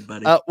 You got it,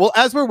 buddy. Well,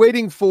 as we're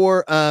waiting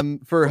for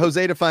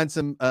Jose to find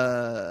some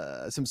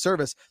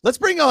service, let's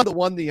bring on the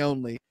one, the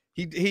only.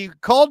 He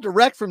called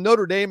direct from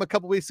Notre Dame a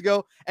couple weeks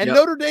ago, and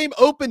Notre Dame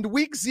opened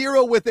week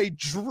 0 with a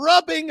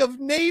drubbing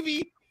of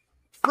Navy,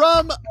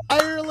 from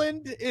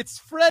Ireland, it's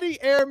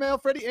Freddie Airmail.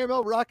 Freddie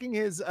Airmail rocking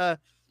his I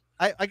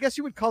guess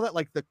you would call that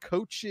like the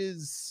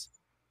coach's.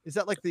 Is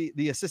that like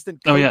the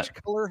assistant coach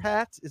color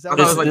hat? Is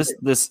that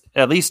this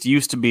at least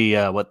used to be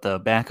what the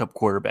backup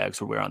quarterbacks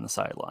would wear on the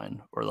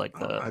sideline, or like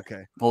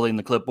the holding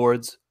the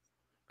clipboards,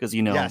 because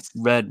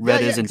red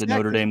isn't exactly a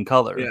Notre Dame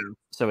color,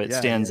 so it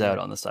stands out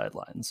on the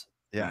sidelines.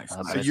 Yeah,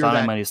 so I thought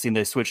I might have seen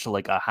they switched to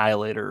like a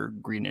highlighter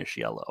greenish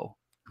yellow.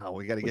 Oh,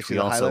 we got to get you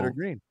the highlighter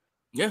green.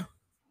 Yeah,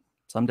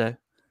 someday.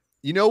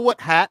 You know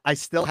what hat I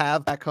still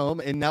have back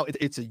home, and now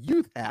it's a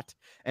youth hat,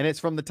 and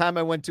it's from the time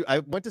I went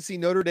to see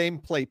Notre Dame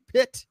play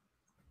Pitt.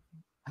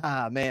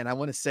 Ah, man, I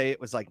want to say it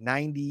was like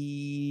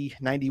 90,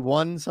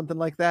 91, something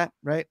like that,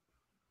 right?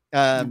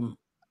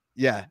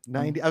 Yeah,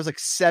 90. I was like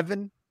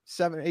 7,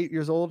 8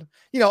 years old.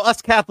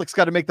 Us Catholics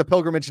got to make the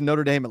pilgrimage to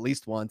Notre Dame at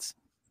least once.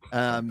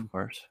 Of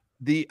course.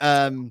 I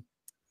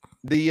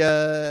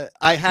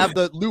have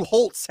the Lou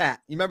Holtz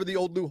hat. You remember the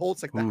old Lou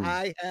Holtz, like the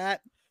high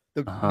hat,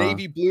 the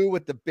navy blue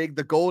with the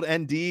gold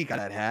ND. God,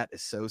 that hat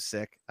is so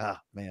sick. Oh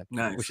man,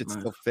 nice, wish it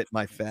still fit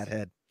my fat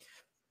head.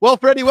 Well,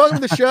 Freddie,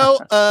 welcome to the show.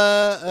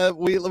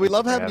 We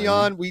love having you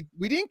on. We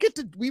really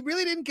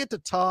didn't get to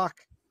talk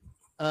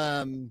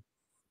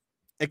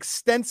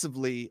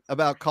extensively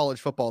about college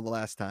football the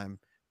last time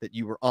that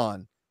you were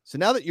on. So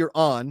now that you're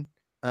on,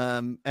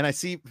 and I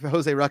see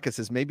Jose Ruckus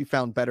has maybe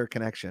found better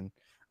connection.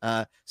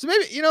 So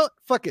maybe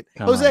fuck it,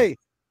 Jose.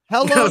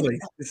 How long?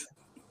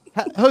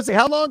 Jose,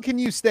 how long can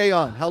you stay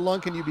on? How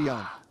long can you be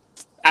on?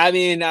 I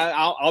mean,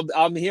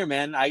 I'm here,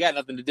 man. I got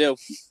nothing to do.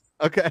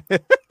 Okay.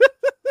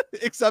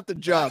 Except a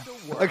job.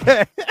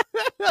 Okay.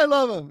 I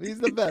love him. He's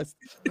the best.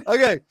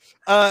 Okay.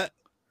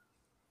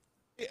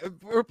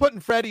 We're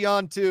putting Freddie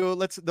on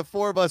too. The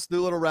four of us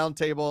do a little round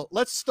table.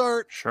 Let's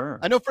start. Sure.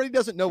 I know Freddie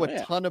doesn't know a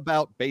ton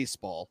about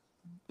baseball,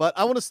 but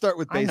I want to start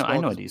with baseball. I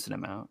know a decent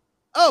amount.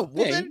 Oh,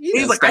 well then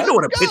he's like, I know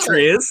what a pitcher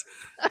is.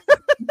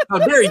 How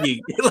dare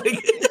you?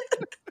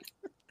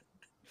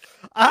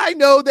 I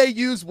know they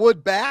use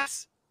wood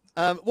bats.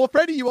 Well,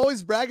 Freddie, you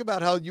always brag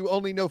about how you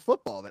only know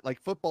football. That like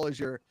football is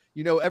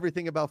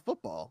everything about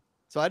football.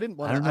 So I didn't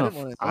want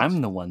to.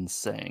 I'm the one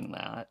saying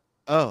that.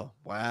 Oh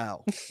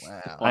wow!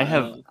 I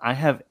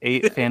have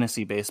 8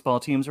 fantasy baseball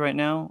teams right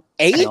now.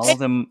 8? And all of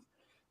them,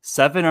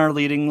 7 are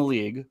leading the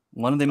league.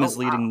 One of them is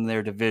leading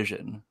their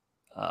division.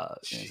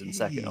 Is in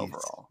second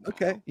overall.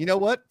 Okay, you know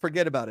what?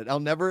 Forget about it. I'll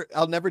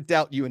never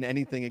doubt you in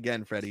anything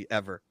again, Freddie.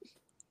 Ever.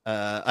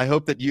 I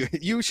hope that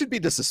you should be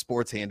just a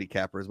sports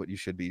handicapper is what you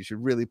should be. You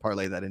should really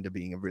parlay that into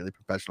being a really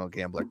professional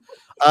gambler.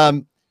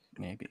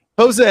 Maybe.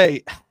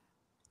 Jose,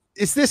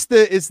 is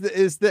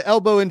the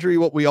elbow injury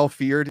what we all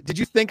feared? Did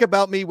you think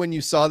about me when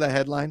you saw the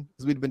headline?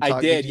 Because we'd been talking.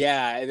 I did,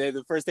 yeah.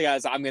 The first thing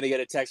I'm going to get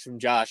a text from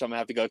Josh. I'm going to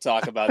have to go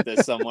talk about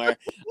this somewhere.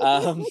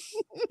 I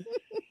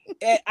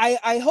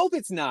hope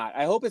it's not.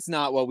 I hope it's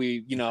not what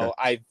we,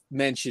 I've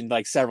mentioned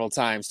like several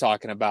times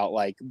talking about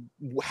like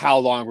how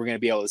long we're going to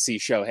be able to see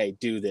Shohei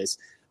do this.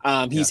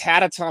 He's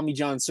had a Tommy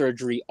John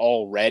surgery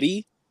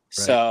already.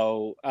 Right.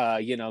 So,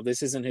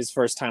 this isn't his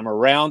first time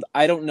around.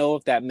 I don't know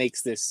if that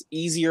makes this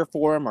easier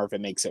for him or if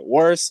it makes it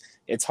worse.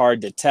 It's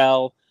hard to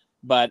tell,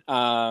 but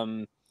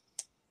I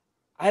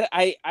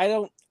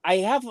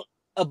have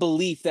a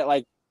belief that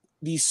like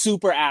these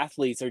super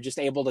athletes are just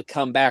able to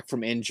come back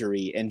from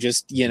injury and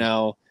just,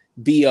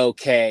 be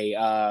okay.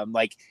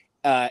 Like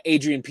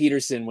Adrian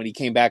Peterson, when he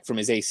came back from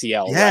his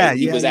ACL, right?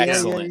 He was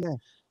excellent. Yeah.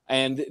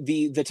 And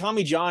the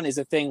Tommy John is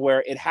a thing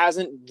where it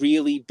hasn't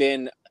really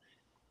been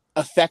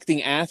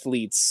affecting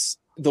athletes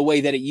the way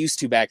that it used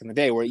to back in the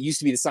day, where it used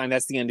to be the sign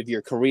that's the end of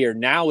your career.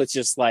 Now it's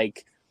just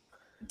like,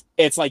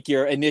 it's like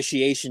your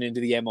initiation into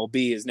the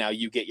MLB is now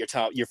you get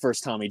your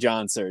first Tommy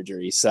John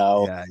surgery.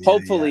 So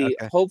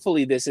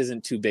hopefully this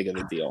isn't too big of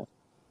a deal.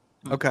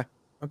 Okay.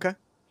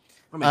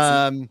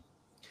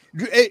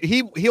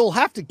 He'll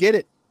have to get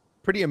it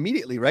pretty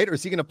immediately, right? Or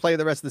is he going to play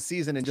the rest of the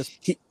season and just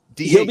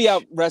he'll be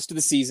out rest of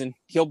the season.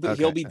 He'll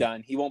be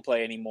done. He won't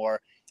play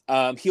anymore.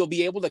 He'll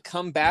be able to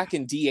come back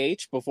in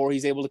DH before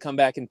he's able to come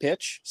back and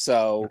pitch.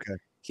 So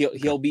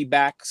he'll be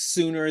back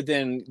sooner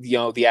than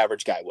the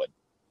average guy would.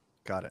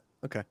 Got it.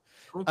 Okay.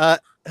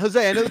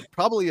 Jose, I know it's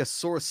probably a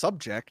sore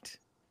subject.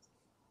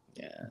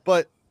 Yeah.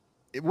 But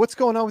what's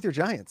going on with your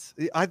Giants?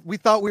 We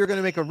thought we were going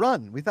to make a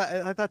run.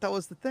 I thought that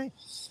was the thing.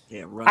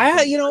 Yeah, run.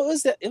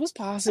 It was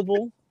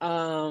possible.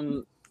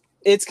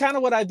 It's kind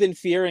of what I've been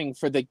fearing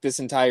for this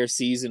entire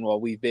season while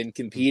we've been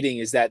competing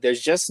is that there's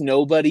just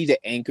nobody to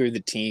anchor the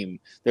team.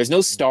 There's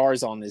no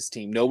stars on this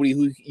team. Nobody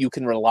who you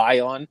can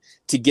rely on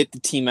to get the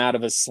team out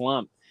of a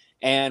slump.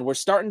 And we're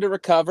starting to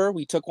recover.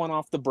 We took one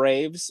off the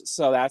Braves,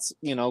 so that's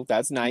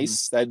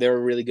nice. That they're a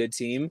really good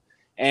team.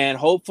 And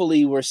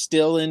hopefully we're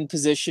still in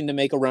position to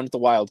make a run at the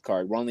wild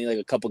card. We're only like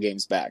a couple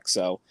games back.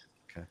 So,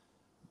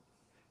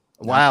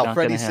 wow,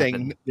 Freddie's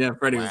saying,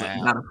 Freddie was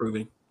like, not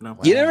approving. No,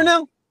 you never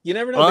know.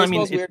 Well,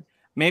 baseball's weird.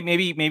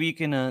 Maybe you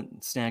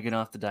can snag it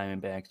off the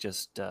Diamondbacks.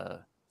 Just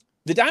the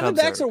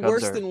Diamondbacks are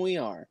worse than we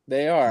are.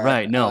 They are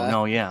right.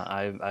 No, yeah.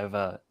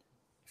 I've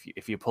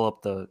if you pull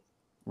up the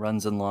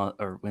runs and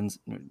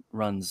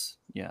runs.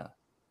 Yeah.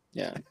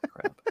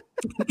 Crap.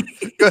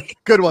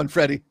 Good one,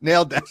 Freddie.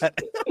 Nailed that.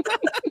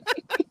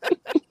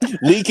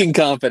 Leaking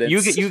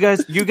confidence.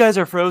 You guys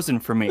are frozen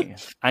for me.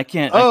 I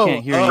can't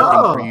hear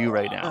anything for you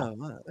right now.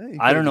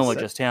 I don't know what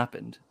just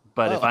happened,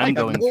 but if I'm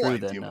going through,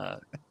 then wow,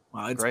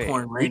 it's great.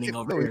 pouring raining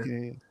over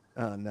here.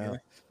 Oh no.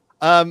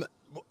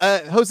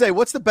 Jose,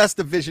 what's the best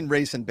division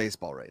race in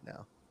baseball right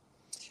now?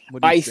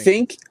 I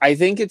think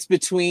it's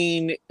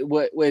between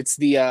what's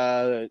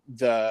the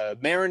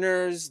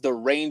Mariners, the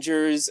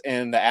Rangers,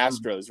 and the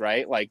Astros,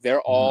 right? Like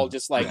they're all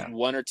just like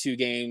 1 or 2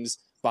 games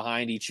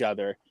behind each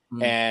other.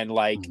 And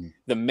like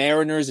the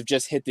Mariners have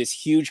just hit this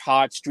huge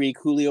hot streak.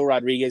 Julio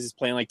Rodriguez is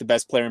playing like the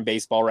best player in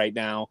baseball right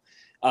now.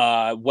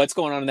 What's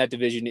going on in that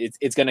division?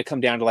 It's going to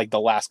come down to like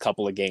the last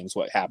couple of games,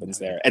 what happens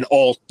there. And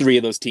all 3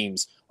 of those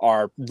teams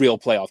are real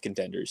playoff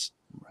contenders.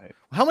 Right.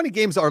 How many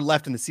games are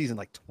left in the season?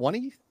 Like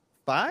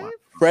 25?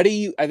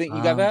 Freddie, I think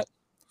you got that.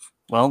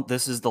 Well,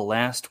 this is the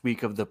last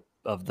week of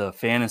the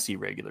fantasy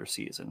regular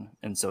season.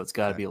 And so it's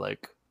got to be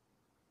like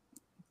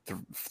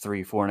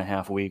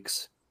 3-4.5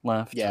 weeks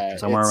left. Yeah,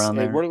 somewhere around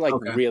there. We're like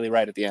really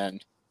right at the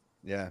end.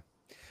 Yeah.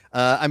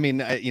 I mean,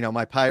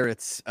 my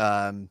Pirates,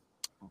 the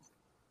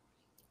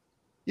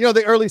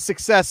early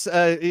success,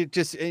 it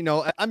just,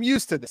 I'm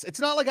used to this. It's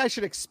not like I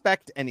should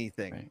expect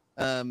anything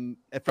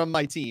from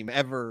my team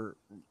ever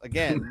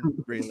again,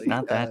 really.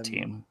 Not that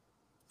team.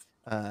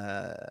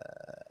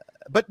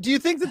 But do you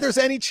think that there's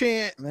any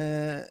chance?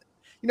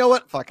 You know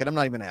what? Fuck it. I'm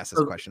not even going to ask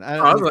this question.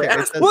 Well,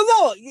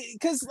 no,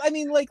 because I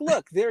mean, like,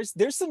 look, there's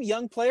some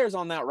young players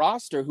on that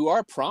roster who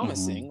are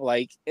promising.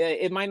 Like,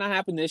 it might not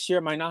happen this year,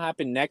 it might not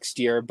happen next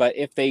year, but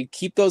if they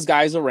keep those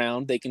guys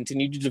around, they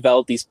continue to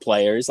develop these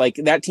players. Like,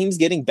 that team's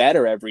getting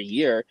better every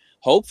year.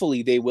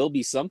 Hopefully, they will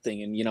be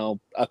something in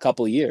a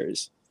couple of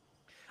years.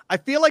 I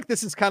feel like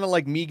this is kind of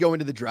like me going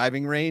to the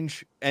driving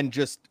range and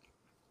just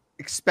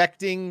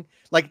expecting,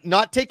 like,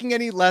 not taking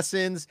any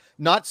lessons,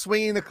 not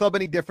swinging the club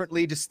any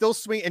differently, just still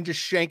swing and just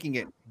shanking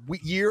it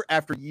year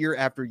after year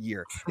after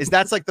year.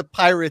 That's like the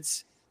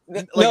Pirates.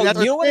 Like, no,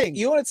 you know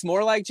what it's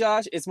more like,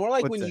 Josh? It's more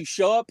like you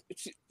show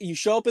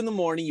up in the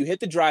morning, you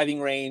hit the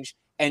driving range,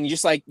 and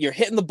you're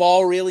hitting the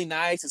ball really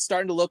nice. It's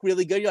starting to look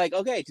really good. You're like,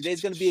 okay,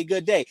 today's going to be a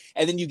good day.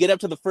 And then you get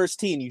up to the first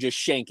tee and you just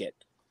shank it.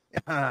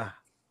 Yeah,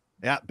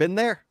 been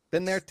there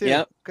too.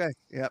 Yep. Okay.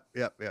 Yep.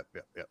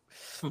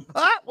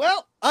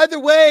 Well, either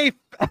way,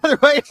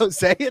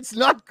 Jose, it's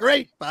not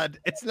great, bud.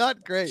 It's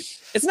not great.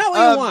 It's not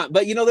what you want,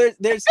 but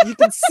there's you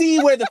can see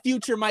where the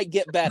future might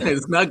get better.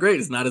 It's not great.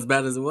 It's not as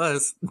bad as it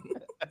was.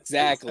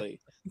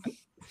 Exactly.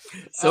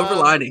 Silver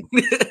lining.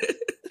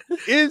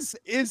 Is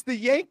the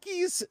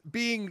Yankees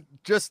being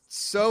just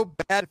so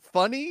bad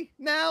funny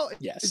now?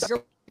 Yes.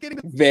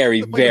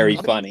 Very, very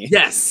funny.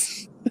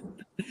 Yes.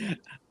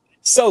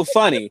 So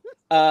funny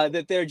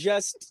that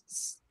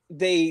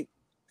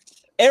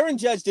Aaron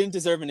Judge didn't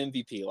deserve an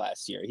MVP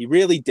last year. He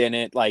really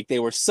didn't. Like, they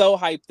were so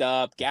hyped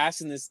up,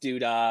 gassing this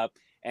dude up.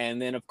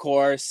 And then, of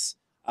course,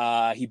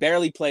 he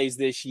barely plays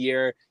this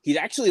year. He's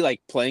actually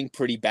like playing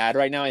pretty bad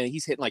right now. And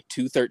he's hitting like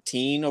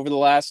 213 over the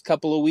last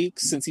couple of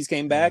weeks since he's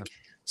came back.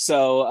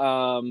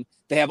 So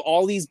they have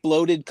all these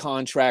bloated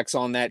contracts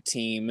on that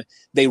team.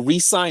 They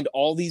re-signed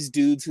all these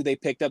dudes who they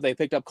picked up. They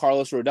picked up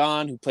Carlos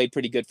Rodon, who played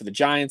pretty good for the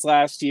Giants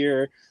last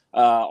year.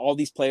 All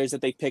these players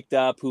that they picked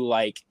up who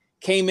like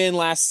came in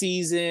last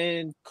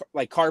season,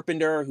 like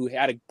Carpenter, who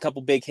had a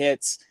couple big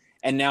hits.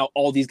 And now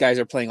all these guys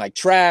are playing like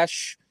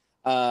trash.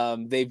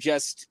 They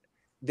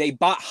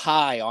bought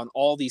high on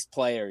all these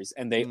players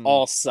and they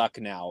all suck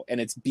now.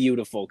 And it's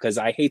beautiful because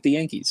I hate the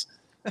Yankees.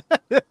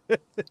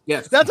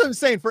 Yes, that's what I'm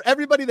saying. For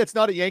everybody that's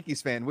not a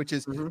Yankees fan, which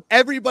is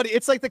everybody,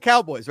 it's like the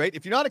Cowboys, right?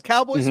 If you're not a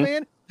Cowboys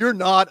fan, you're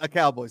not a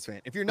Cowboys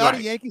fan. If you're not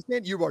a Yankees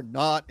fan, you are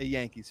not a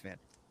Yankees fan.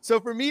 So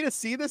for me to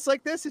see this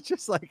like this, it's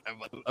just like,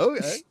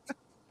 okay,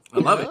 I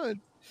love it.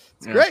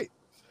 It's great.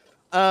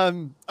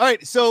 All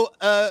right, so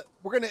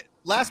we're gonna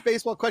last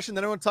baseball question.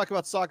 Then I want to talk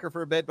about soccer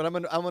for a bit, but I'm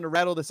gonna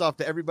rattle this off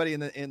to everybody in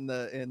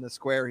the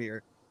square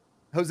here.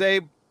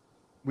 Jose,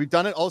 we've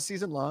done it all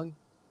season long.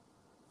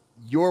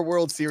 Your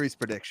World Series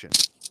prediction.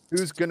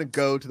 Who's going to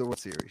go to the World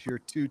Series? Your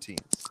 2 teams.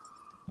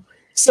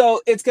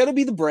 So it's going to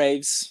be the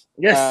Braves.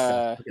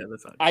 Yes.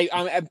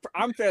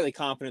 I'm fairly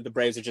confident the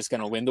Braves are just going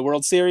to win the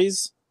World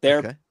Series.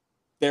 They're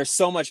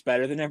so much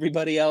better than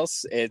everybody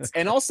else.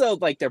 And also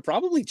like they're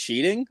probably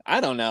cheating. I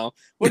don't know.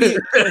 What do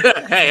you?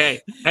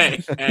 Hey.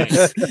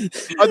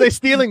 Are they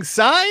stealing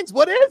signs?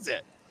 What is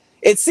it?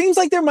 It seems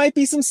like there might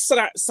be some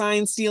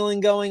sign stealing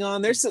going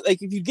on. There's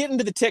like, if you get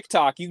into the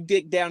TikTok, you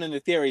dig down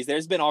into theories.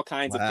 There's been all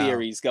kinds of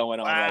theories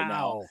going on right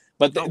now,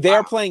 but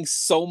they're playing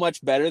so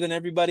much better than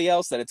everybody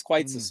else that it's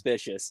quite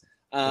suspicious.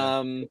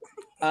 On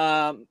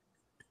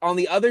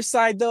the other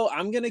side though,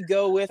 I'm going to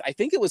go with, I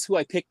think it was who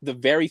I picked the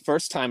very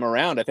first time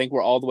around. I think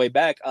we're all the way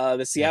back.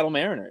 The Seattle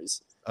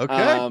Mariners.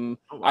 Okay.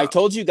 I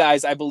told you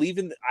guys, I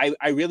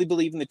really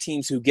believe in the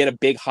teams who get a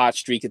big hot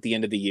streak at the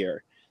end of the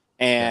year.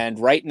 And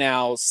right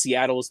now,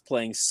 Seattle is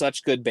playing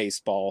such good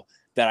baseball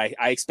that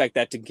I expect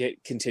that to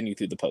continue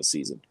through the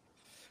postseason.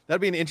 That'd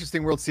be an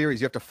interesting World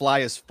Series. You have to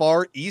fly as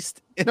far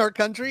east in our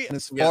country and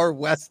as far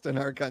west in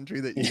our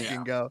country that you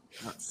can go.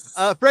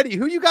 Freddie,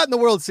 who you got in the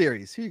World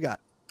Series? Who you got?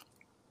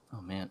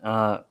 Oh man,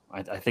 I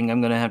think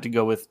I'm gonna have to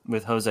go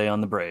with Jose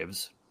on the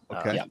Braves.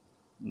 Okay.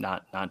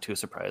 Not too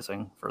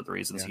surprising for the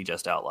reasons he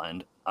just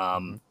outlined.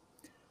 Out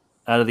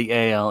of the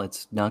AL,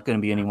 it's not going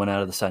to be anyone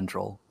out of the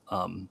Central.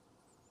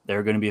 There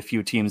are going to be a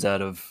few teams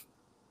out of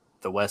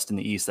the West and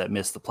the East that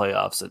miss the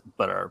playoffs,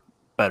 but are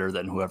better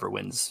than whoever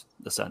wins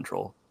the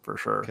Central for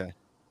sure. Okay.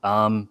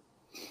 I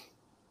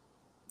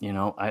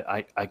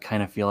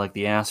kind of feel like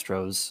the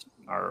Astros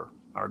are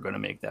going to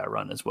make that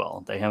run as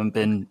well. They haven't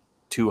been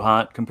too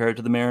hot compared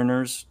to the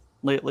Mariners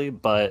lately,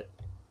 but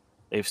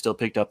they've still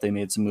picked up. They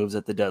made some moves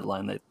at the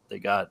deadline. They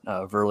got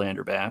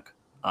Verlander back.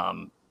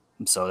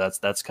 So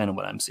that's kind of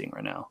what I'm seeing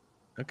right now.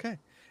 Okay.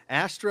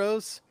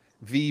 Astros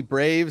v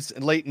Braves,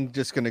 and Leighton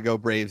just going to go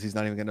Braves. He's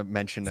not even going to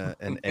mention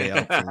an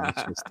AL team.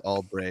 It's just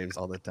all Braves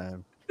all the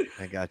time.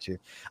 I got you.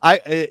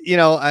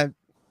 I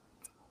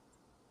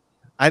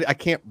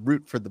can't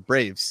root for the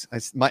Braves.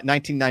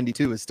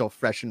 1992 is still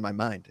fresh in my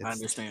mind. It's I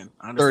understand.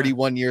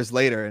 31 years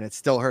later, and it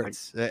still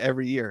hurts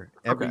every year.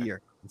 Every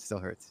year, it still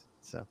hurts.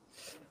 So,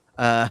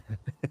 all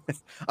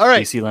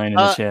right. DC line in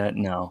the chat.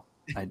 No,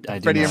 I do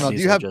Freddie not.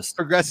 do you have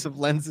progressive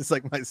lenses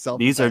like myself?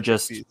 These are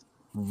just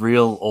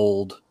real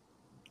old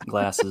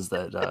glasses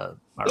that are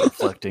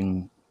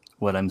reflecting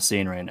what I'm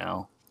seeing right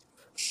now.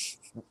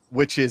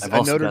 Which is I've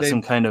also got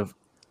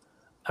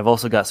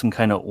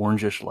some kind of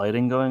orangish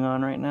lighting going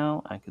on right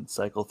now. I could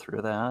cycle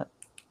through that.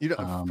 You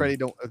don't, Freddie.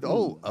 Don't.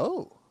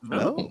 No.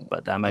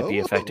 But that might be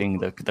affecting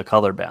the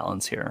color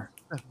balance here.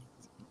 All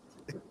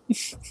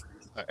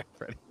right,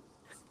 Freddie.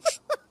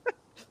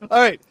 All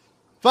right.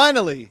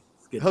 Finally,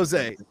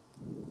 Jose.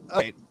 All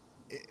right.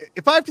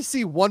 If I have to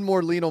see one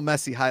more Lionel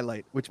Messi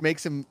highlight, which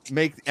makes him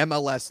make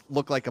MLS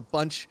look like a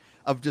bunch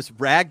of just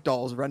rag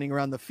dolls running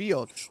around the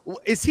field,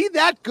 is he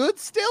that good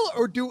still,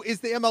 or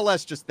is the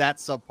MLS just that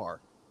subpar?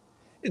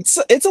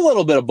 It's a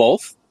little bit of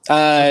both.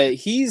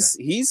 He's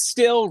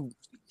going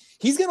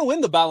to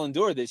win the Ballon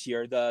d'Or this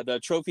year, the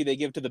trophy they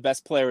give to the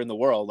best player in the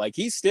world. Like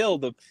he's still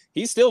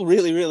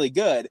really, really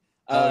good.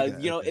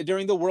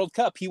 During the World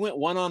Cup, he went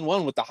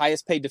 1-on-1 with the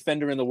highest paid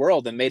defender in the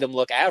world and made him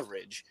look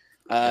average.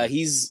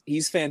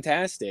 He's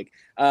fantastic.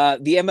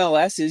 The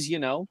MLS is,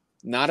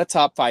 not a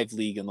top 5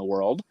 league in the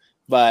world,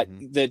 but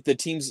the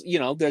teams,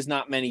 there's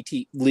not many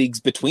leagues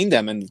between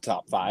them in the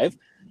top 5.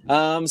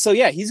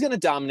 He's going to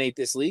dominate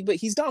this league, but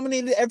he's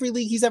dominated every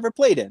league he's ever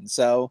played in.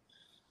 So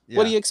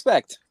what do you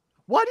expect?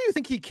 Why do you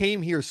think he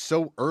came here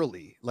so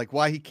early? Like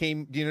why he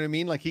came, do you know what I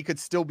mean? Like he could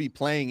still be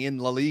playing in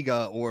La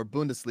Liga or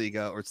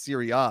Bundesliga or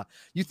Serie A.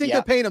 You think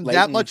they're paying him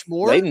that much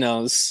more? Leighton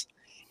knows.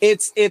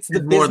 It's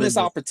the business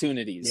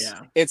opportunities.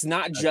 Yeah. It's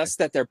not just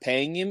that they're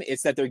paying him.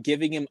 It's that they're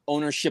giving him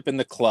ownership in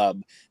the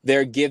club.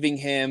 They're giving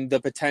him the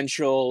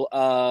potential,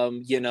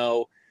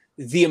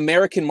 the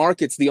American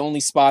market's the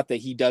only spot that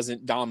he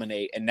doesn't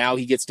dominate. And now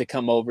he gets to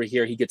come over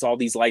here. He gets all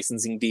these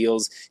licensing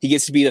deals. He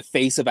gets to be the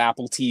face of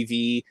Apple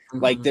TV.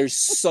 Like there's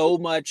so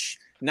much,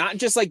 not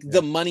just like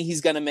the money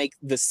he's going to make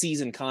the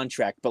season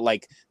contract, but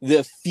like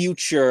the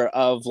future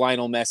of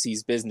Lionel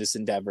Messi's business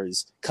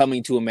endeavors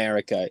coming to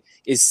America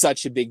is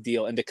such a big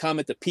deal. And to come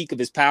at the peak of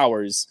his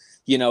powers,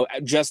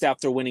 just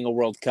after winning a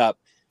World Cup,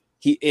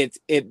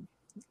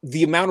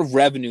 the amount of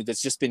revenue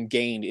that's just been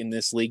gained in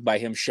this league by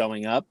him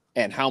showing up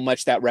and how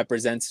much that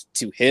represents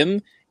to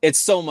him,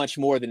 it's so much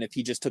more than if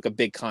he just took a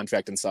big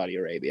contract in Saudi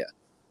Arabia.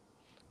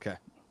 Okay.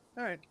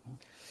 All right.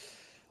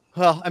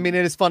 Well, I mean,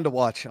 it is fun to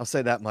watch. I'll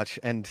say that much.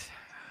 And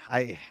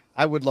I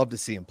would love to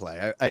see him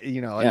play.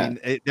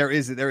 There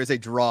is a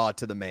draw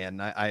to the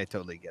man. I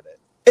totally get it.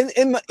 And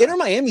Inter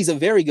Miami's a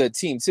very good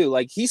team too.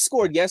 Like he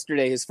scored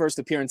yesterday, his first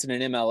appearance in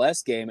an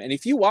MLS game. And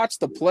if you watch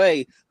the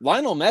play,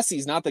 Lionel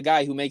Messi's not the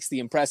guy who makes the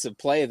impressive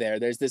play there.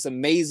 There's this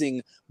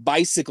amazing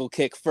bicycle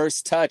kick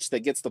first touch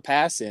that gets the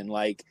pass in.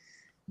 Like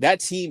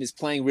that team is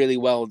playing really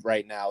well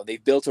right now.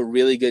 They've built a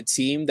really good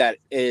team that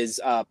is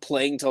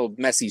playing to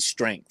Messi's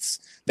strengths.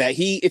 That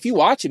if you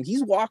watch him,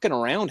 he's walking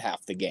around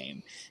half the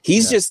game.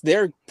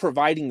 They're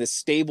providing the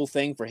stable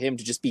thing for him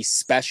to just be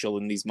special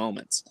in these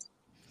moments.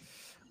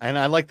 And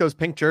I like those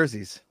pink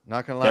jerseys.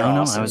 Not gonna lie. Yeah,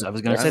 no, I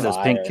was gonna say those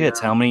pink kits.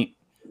 How many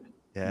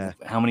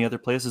other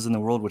places in the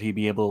world would he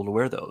be able to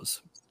wear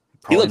those?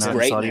 Probably he looks not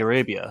great. Saudi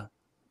Arabia.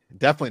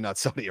 Definitely not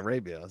Saudi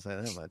Arabia. I'll say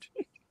that much.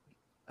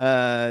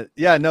 The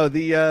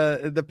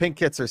pink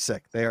kits are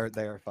sick. They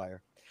are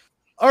fire.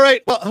 All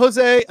right, well,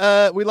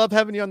 Jose, we love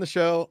having you on the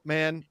show,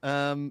 man.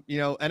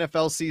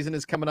 NFL season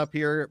is coming up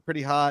here,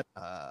 pretty hot,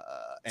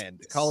 and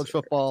college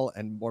football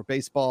and more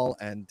baseball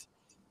and.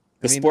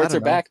 The sports are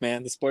back,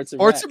 man. The sports are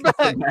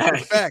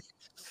back.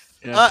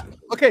 Yeah.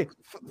 Okay.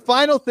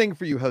 Final thing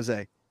for you,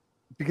 Jose,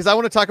 because I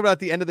want to talk about at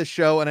the end of the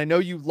show, and I know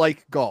you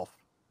like golf.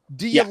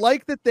 Do you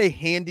like that they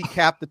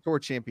handicap the Tour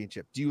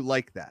Championship? Do you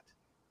like that?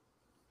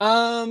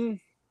 Not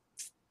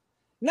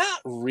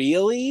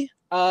really.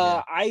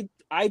 I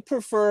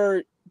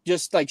prefer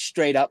just like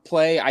straight up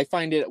play, I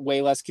find it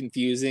way less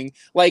confusing.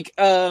 Like,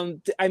 I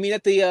mean,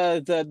 at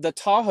the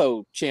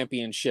Tahoe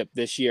Championship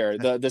this year,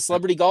 the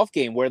celebrity golf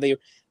game where they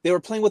were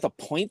playing with a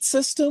point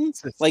system,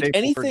 like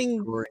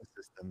anything,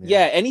 system,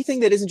 anything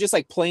that isn't just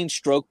like plain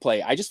stroke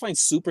play, I just find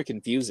super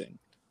confusing.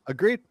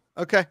 Agreed.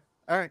 Okay.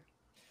 All right.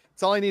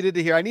 That's all I needed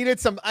to hear. I needed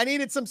some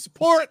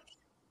support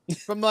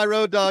from my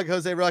road dog,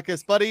 Jose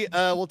Ruckus. Buddy,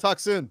 we'll talk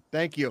soon.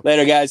 Thank you.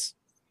 Later, guys.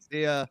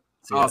 See ya.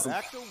 Awesome.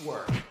 Back to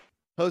work.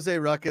 Jose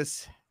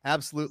Ruckus,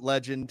 absolute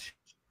legend.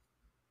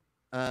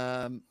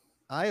 I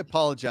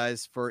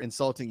apologize for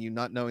insulting you,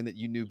 not knowing that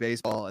you knew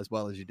baseball as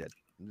well as you did.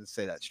 I'm going to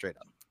say that straight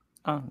up.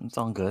 It's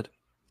all good.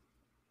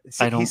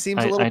 He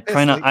seems a little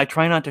I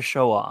try not to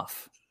show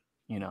off.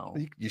 You know,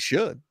 you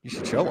should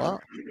show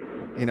off.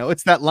 You know,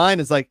 it's that line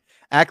is like,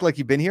 act like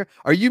you've been here.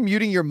 Are you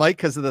muting your mic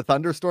because of the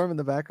thunderstorm in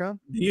the background?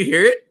 Do you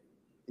hear it?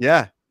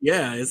 Yeah.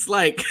 Yeah. It's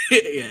like,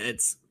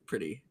 it's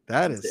pretty.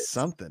 That is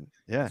something.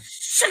 Yeah.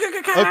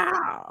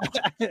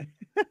 Okay.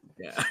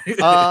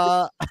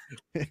 Yeah.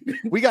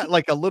 We got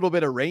like a little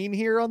bit of rain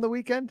here on the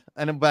weekend.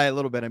 And by a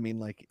little bit, I mean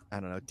like, I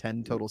don't know,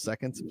 10 total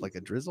seconds of like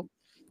a drizzle.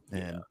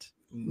 And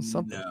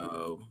something.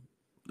 No.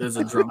 There's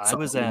a drunk I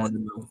was at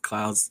the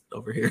clouds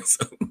over here.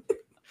 So.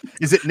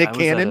 Is it Nick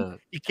Cannon?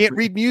 He can't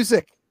read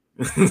music.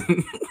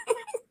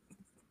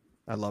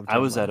 I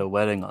was at a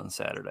wedding on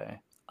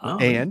Saturday.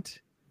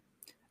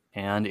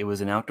 And it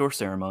was an outdoor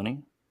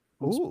ceremony.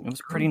 It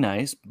was pretty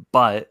nice,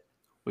 but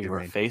we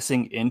were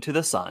facing into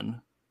the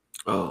sun.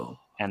 Oh.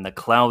 And the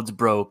clouds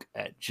broke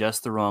at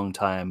just the wrong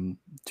time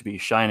to be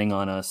shining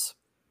on us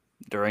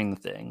during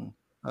the thing.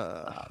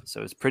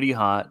 So it's pretty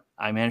hot.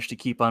 I managed to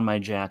keep on my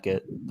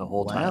jacket the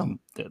whole time.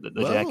 The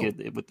jacket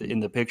in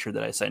the picture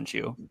that I sent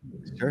you.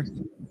 Sure.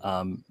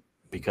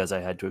 Because I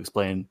had to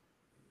explain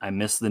I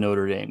missed the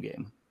Notre Dame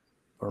game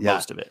or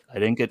most of it. I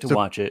didn't get to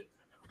watch it.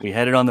 We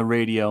had it on the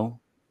radio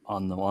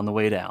on the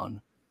way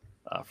down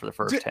for the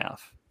first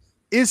half.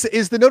 Is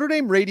the Notre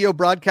Dame radio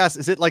broadcast,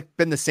 is it like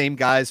been the same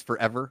guys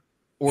forever?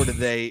 Or do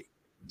you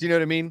know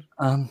what I mean?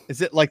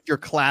 Is it like your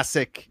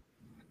classic,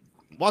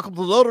 welcome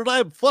to Notre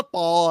Dame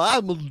football,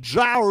 I'm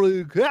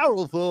Jerry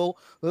Carothel,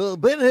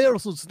 been here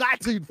since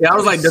 1940. Yeah, I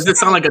was like, does it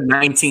sound like a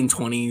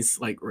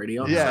 1920s like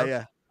radio?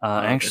 Yeah.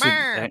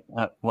 Actually,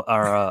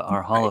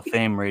 our Hall of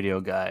Fame radio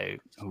guy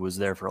who was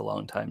there for a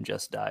long time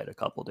just died a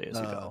couple days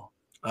ago.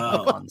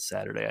 On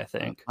Saturday, I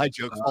think. My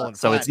joke's falling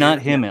so it's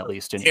not him, at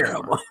least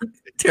anymore.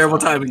 Terrible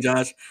timing,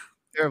 Josh.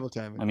 Terrible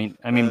timing.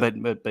 I mean,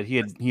 but he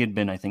had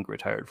been, I think,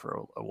 retired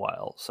for a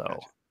while. So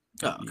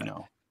you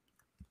know,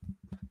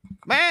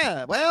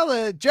 man. Well,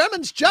 the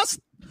Germans just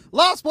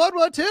lost World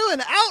War II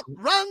and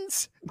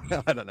outruns.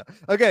 I don't know.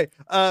 Okay,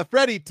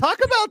 Freddie,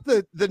 talk about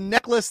the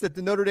necklace that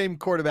the Notre Dame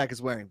quarterback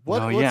is wearing.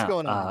 What's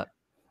going on?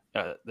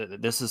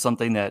 This is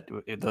something that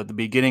the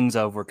beginnings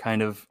of were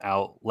kind of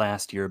out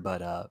last year,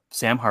 but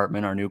Sam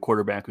Hartman, our new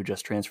quarterback who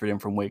just transferred in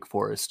from Wake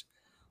Forest,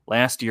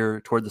 last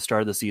year toward the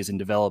start of the season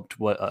developed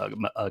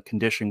a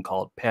condition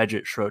called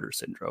Paget-Schroeder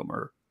syndrome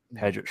or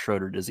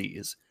Paget-Schroeder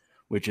disease,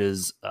 which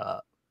is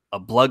a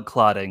blood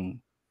clotting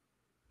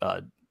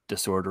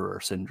disorder or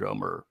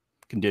syndrome or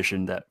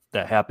condition that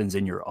happens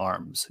in your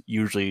arms,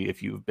 usually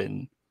if you've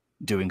been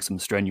doing some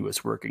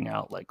strenuous working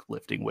out like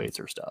lifting weights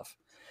or stuff.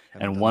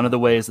 And one of the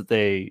ways that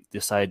they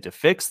decided to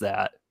fix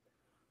that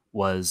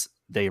was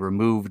they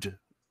removed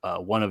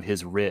one of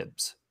his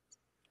ribs,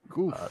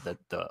 that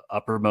the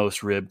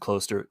uppermost rib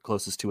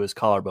closest to his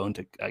collarbone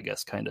to, I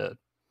guess, kind of,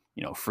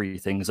 free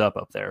things up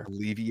there.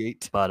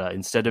 Alleviate. But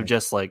instead of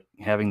just like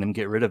having them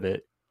get rid of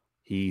it,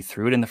 he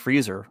threw it in the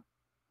freezer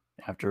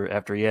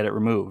after he had it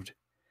removed.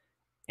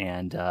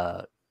 And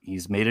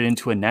he's made it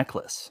into a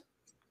necklace.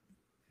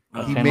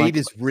 He made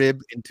his rib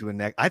into a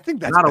neck. I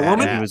think that's not a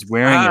woman. He was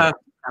wearing it.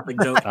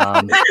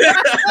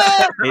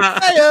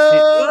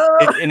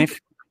 And if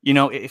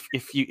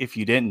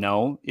you didn't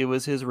know it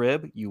was his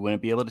rib, you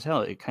wouldn't be able to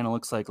tell. It kind of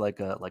looks like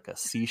a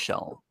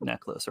seashell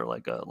necklace or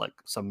like a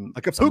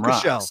puka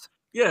shell.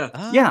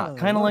 Yeah,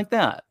 kind of like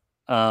that.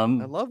 I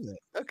love it.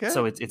 Okay,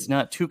 so it's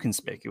not too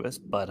conspicuous,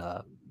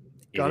 but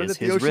got it at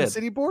the Ocean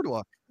City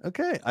Boardwalk.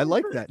 Okay, I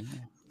like that.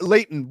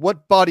 Leighton,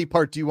 what body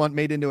part do you want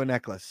made into a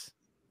necklace?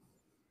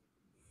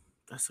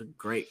 That's a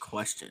great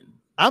question.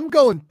 I'm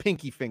going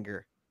pinky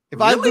finger. If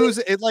I lose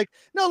it,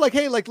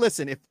 hey,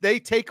 listen, if they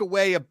take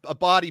away a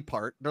body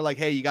part, they're like,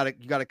 hey, you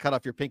gotta cut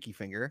off your pinky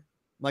finger.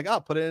 I'm like,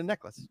 I'll put it in a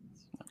necklace.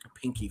 A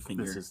pinky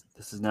finger.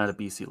 This is not a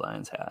BC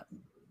Lions hat.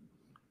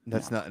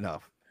 That's not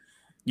enough.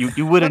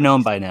 You would have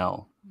known by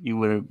now. You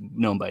would have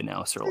known by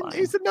now, Sir Lion.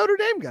 He's a Notre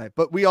Dame guy,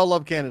 but we all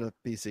love Canada,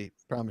 BC.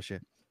 Promise you.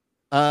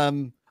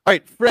 All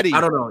right, Freddie.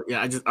 I don't know.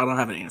 Yeah, I don't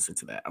have an answer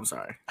to that. I'm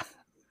sorry. I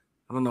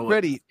don't know.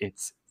 Freddie,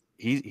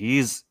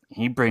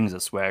 he brings a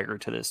swagger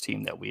to this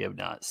team that we have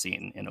not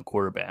seen in a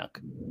quarterback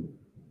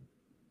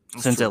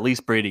since at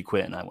least Brady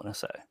Quinn, I want to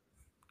say.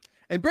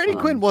 And Brady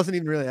Quinn wasn't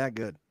even really that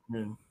good.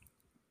 Yeah.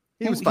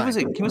 He was fine.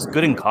 He was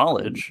good in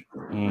college.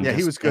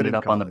 He was good. Ended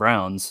up on the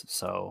Browns,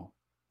 so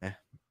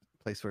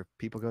place where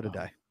people go to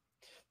die.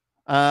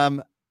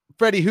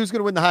 Freddie, who's going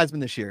to win the Heisman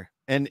this year?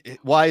 And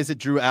why is it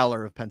Drew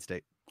Aller of Penn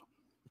State?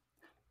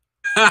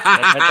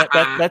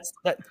 That's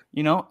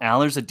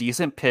Aller's a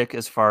decent pick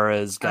as far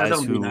as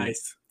guys who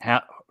nice.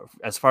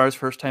 As far as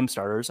first-time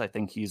starters. I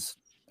think he's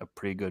a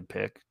pretty good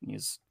pick.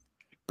 He's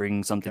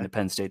bringing something to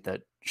Penn State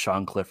that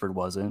Sean Clifford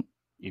wasn't.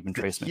 Even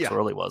Trace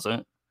McSorley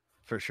wasn't.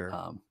 For sure.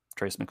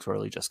 Trace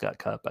McSorley just got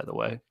cut, by the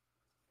way.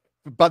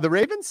 By the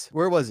Ravens?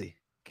 Where was he?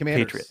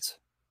 Commanders.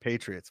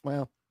 Patriots.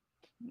 Well.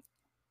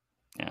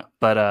 Yeah,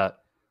 but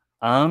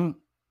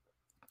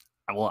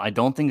well, I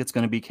don't think it's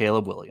going to be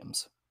Caleb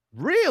Williams.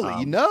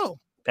 Really?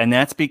 And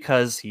that's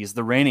because he's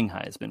the reigning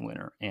Heisman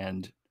winner.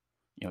 And,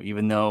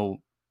 even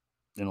though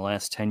in the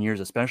last 10 years,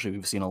 especially,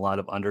 we've seen a lot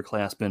of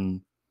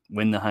underclassmen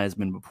win the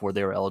Heisman before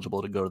they were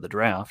eligible to go to the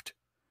draft.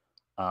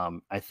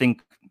 I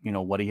think,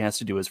 what he has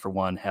to do is, for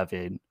one, have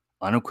an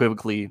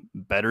unequivocally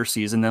better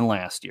season than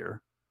last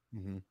year.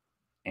 Mm-hmm.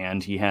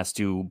 And he has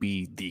to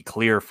be the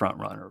clear front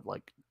runner.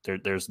 Like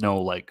there's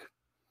no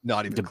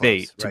not even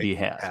debate close, to right? be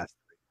had.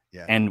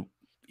 Yeah. And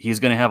he's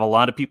going to have a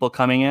lot of people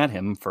coming at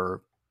him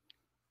for,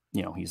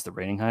 he's the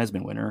reigning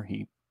Heisman winner.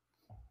 He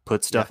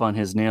puts stuff on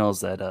his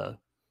nails that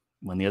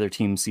when the other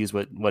team sees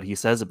what he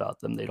says about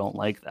them, they don't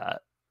like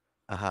that.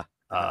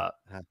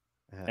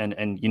 And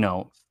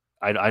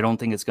I don't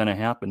think it's going to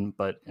happen,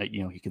 but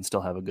he can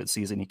still have a good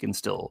season. He can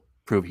still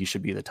prove he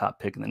should be the top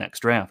pick in the next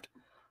draft.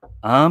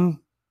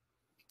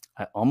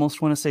 I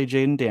almost want to say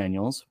Jaden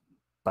Daniels,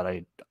 but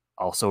I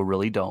also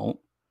really don't.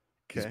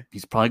 Okay.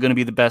 He's probably going to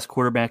be the best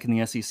quarterback in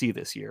the SEC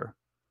this year.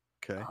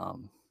 Okay.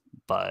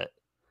 But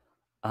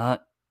I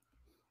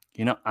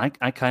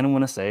kind of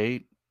want to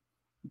say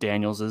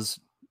Daniels'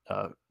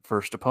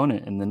 first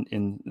opponent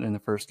in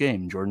the first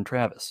game, Jordan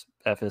Travis,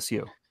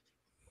 FSU.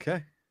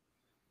 Okay.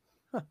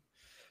 Huh.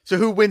 So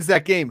who wins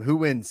that game? Who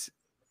wins,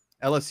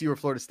 LSU or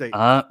Florida State?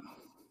 I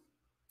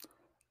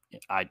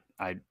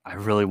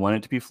really want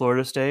it to be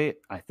Florida State.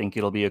 I think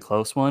it'll be a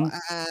close one,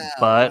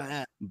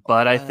 but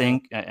I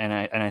think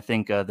I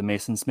think the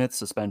Mason Smith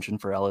suspension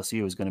for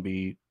LSU is going to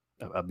be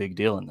a big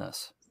deal in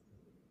this.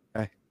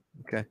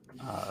 Okay.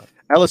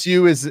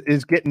 LSU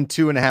is getting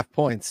 2.5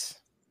 points.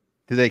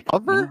 Do they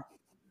cover?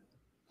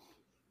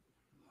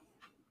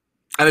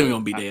 I think we're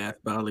gonna beat their ass,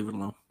 but I'll leave it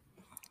alone.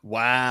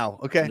 Wow.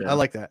 Okay, I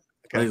like that.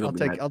 Okay,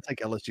 I'll take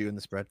LSU in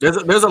the spread. There's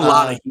a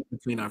lot of heat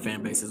between our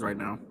fan bases right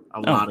now. A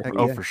lot of heat.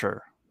 Oh, for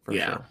sure. For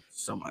sure.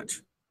 So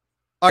much.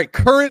 All right,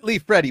 currently,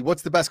 Freddie,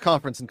 what's the best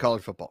conference in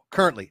college football?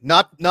 Currently,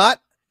 not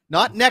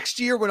next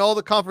year when all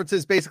the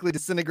conferences basically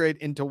disintegrate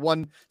into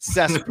one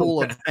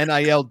cesspool of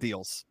NIL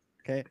deals.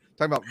 Okay,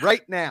 talking about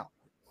right now.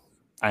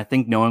 I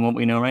think knowing what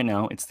we know right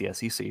now, it's the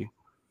SEC.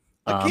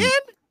 Again?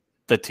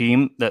 The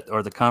team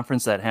or the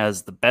conference that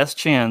has the best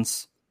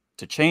chance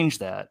to change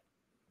that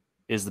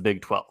is the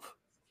Big 12.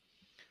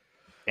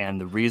 And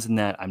the reason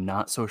that I'm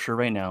not so sure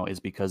right now is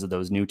because of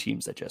those new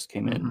teams that just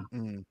came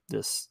in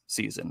this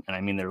season. And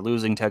I mean, they're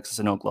losing Texas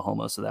and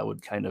Oklahoma, so that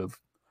would kind of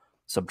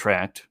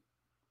subtract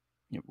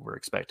we're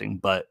expecting.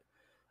 But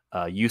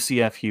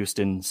UCF,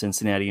 Houston,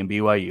 Cincinnati, and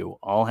BYU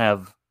all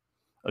have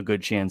a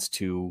good chance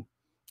to,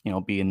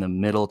 be in the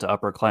middle to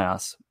upper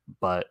class,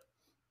 but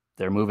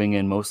they're moving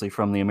in mostly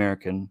from the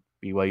American,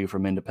 BYU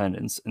from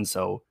Independence. And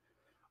so,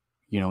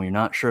 you're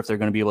not sure if they're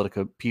going to be able to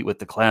compete with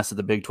the class of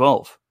the Big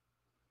 12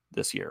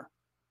 this year.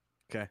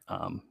 Okay.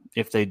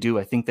 If they do,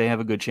 I think they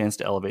have a good chance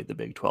to elevate the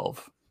Big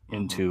 12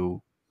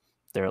 into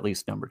they're at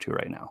least number 2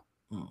 right now.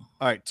 All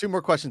right. 2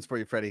 more questions for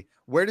you, Freddie.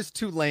 Where does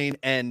Tulane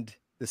end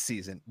the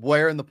season?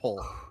 Where in the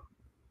poll?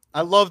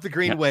 I love the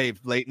Green Wave,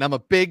 Leighton. I'm a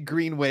big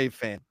Green Wave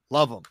fan.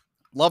 Love them.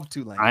 Love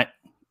Tulane.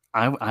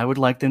 I would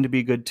like them to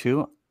be good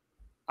too.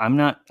 I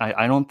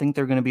don't think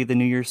they're going to be the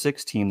New Year's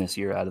 6 team this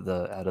year out of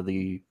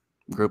the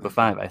group of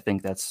 5. I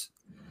think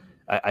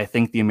I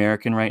think the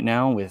American right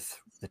now with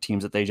the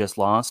teams that they just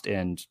lost,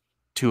 and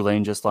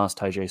Tulane just lost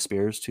Tyjae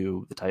Spears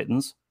to the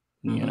Titans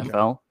in the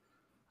NFL.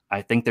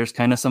 I think there's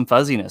kind of some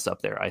fuzziness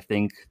up there. I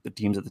think the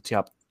teams at the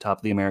top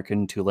of the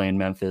American, Tulane,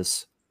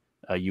 Memphis,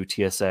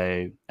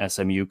 UTSA,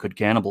 SMU could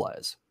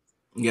cannibalize.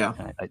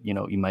 Yeah.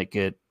 You might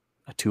get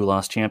a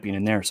 2-loss champion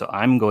in there. So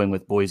I'm going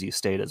with Boise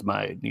State as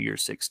my New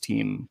Year's 6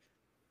 team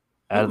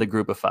out of the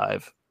group of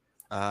 5.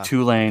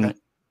 Tulane. Okay.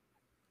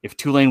 If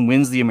Tulane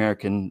wins the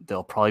American,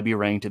 they'll probably be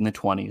ranked in the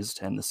 20s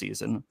to end the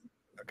season.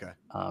 Okay.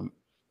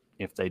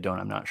 If they don't,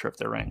 I'm not sure if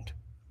they're ranked.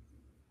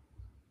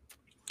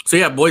 So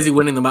yeah, Boise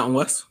winning the Mountain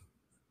West?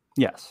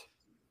 Yes.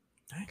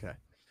 Okay.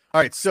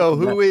 All right. So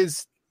who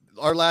is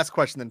our last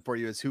question then for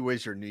you is who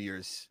is your New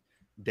Year's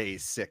Day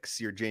 6,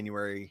 your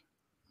January?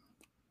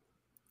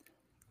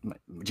 My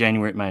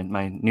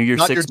New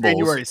Year's 6 Not your bowls.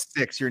 January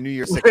 6, your New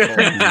Year's 6 bowl.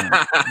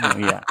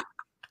 Yeah.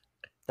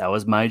 That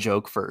was my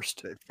joke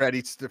first.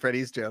 Freddie's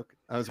joke.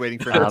 I was waiting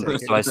for him to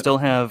take it. So I still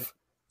have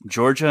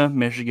Georgia,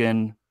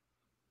 Michigan,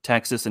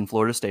 Texas, and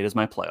Florida State as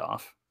my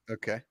playoff.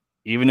 Okay.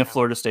 Even if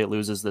Florida State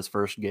loses this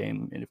first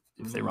game, and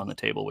if they run the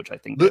table, which I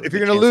think if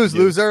you're going to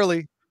lose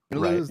early.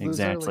 Right, lose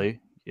exactly. Early.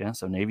 Yeah,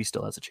 so Navy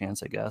still has a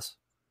chance, I guess.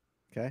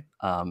 Okay.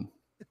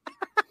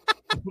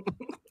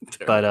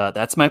 But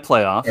that's my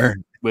playoff.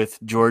 with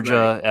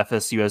Georgia,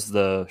 FSU as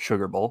the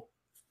Sugar Bowl.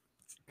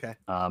 Okay.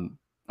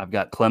 I've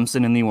got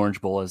Clemson in the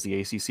Orange Bowl as the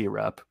ACC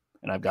rep,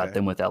 and I've got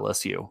them with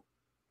LSU.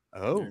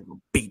 Oh,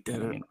 beat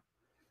that.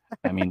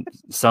 I mean,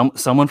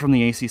 someone from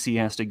the ACC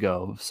has to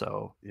go.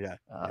 So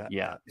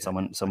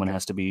someone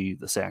has to be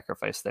the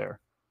sacrifice there.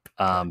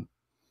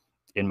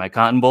 In my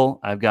Cotton Bowl,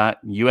 I've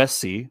got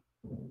USC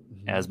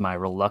as my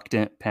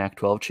reluctant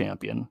Pac-12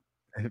 champion,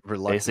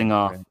 facing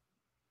off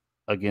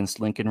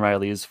against Lincoln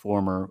Riley's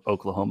former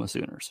Oklahoma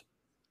Sooners.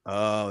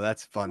 Oh,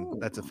 that's fun.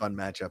 That's a fun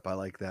matchup. I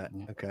like that.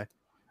 Okay.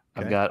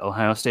 I've got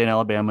Ohio State and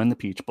Alabama in the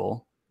Peach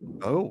Bowl.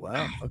 Oh,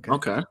 wow.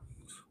 Okay.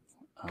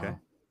 Okay.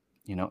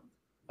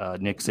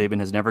 Nick Saban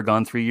has never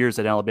gone 3 years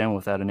at Alabama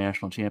without a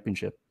national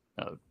championship.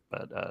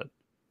 But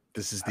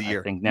this is the year.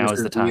 I think now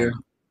is the time.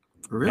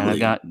 Really? And I've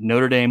got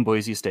Notre Dame,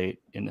 Boise State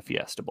in the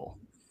Fiesta Bowl.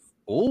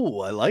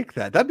 Oh, I like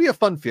that. That'd be a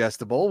fun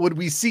Fiesta Bowl. Would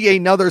we see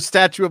another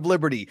Statue of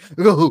Liberty?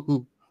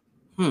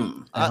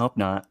 I hope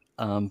not.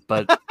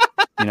 But,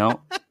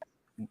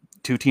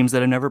 two teams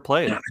that have never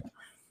played.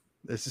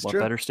 This is what true.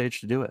 Better stage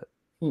to do it?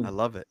 I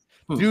love it.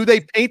 Do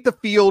they paint the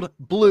field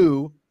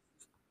blue?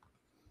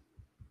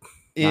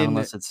 Not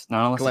unless it's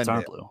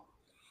our blue.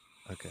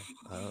 Okay.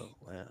 Oh,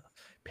 wow.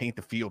 Paint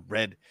the field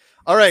red.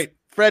 All right,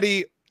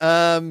 Freddie.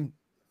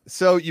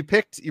 So you're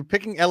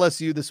picking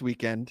LSU this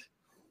weekend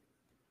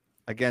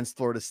against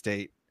Florida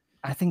State.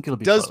 I think it'll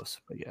be close,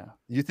 but yeah.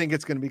 You think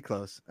it's going to be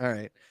close? All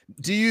right.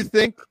 Do you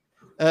think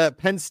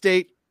Penn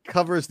State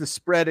covers the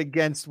spread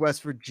against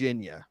West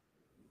Virginia?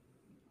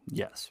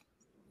 Yes.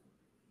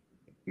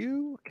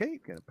 Okay,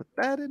 gonna put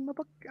that in my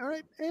book. All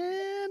right,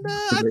 and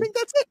I think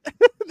that's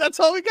it. That's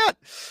all we got.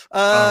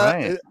 All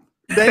right.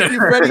 Thank you,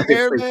 Freddie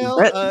Airmail.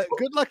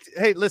 Good luck.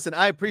 Hey, listen,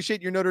 I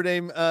appreciate your Notre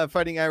Dame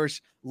Fighting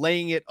Irish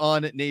laying it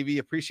on Navy.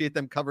 Appreciate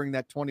them covering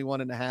that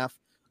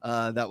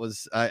 21.5. That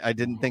was I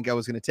didn't think I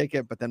was going to take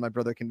it, but then my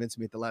brother convinced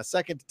me at the last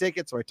second to take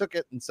it, so I took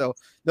it. And so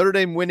Notre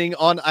Dame winning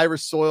on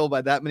Irish soil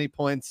by that many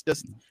points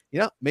just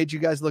made you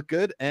guys look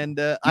good. And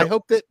I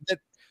hope that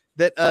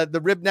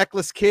the rib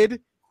necklace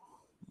kid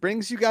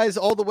brings you guys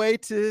all the way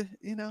to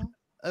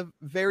a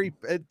very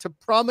to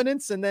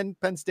prominence, and then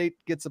Penn State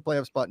gets a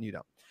playoff spot and you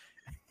don't.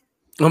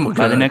 Oh my God.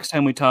 By the next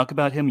time we talk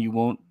about him, you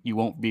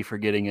won't be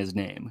forgetting his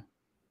name.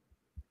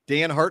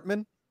 Dan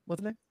Hartman,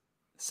 what's the name?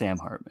 Sam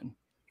Hartman.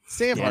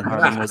 Dan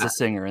Hartman was a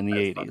singer in the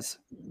 80s.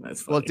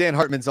 That's funny. Well, Dan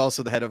Hartman's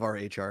also the head of our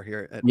HR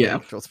here at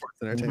Natural Sports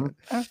Entertainment.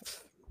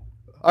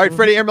 Mm-hmm. All right,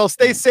 Freddie Airmail,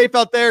 stay safe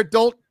out there.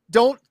 Don't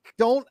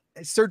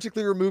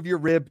surgically remove your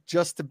rib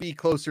just to be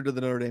closer to the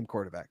Notre Dame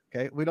quarterback.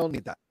 Okay, we don't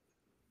need that.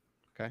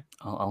 Okay,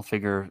 I'll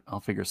figure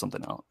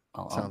something out.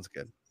 Sounds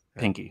good.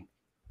 Pinky.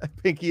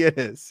 Pinky it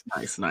is.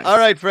 Nice. All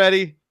right,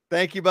 Freddie.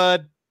 Thank you,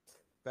 bud.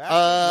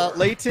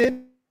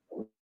 Leighton.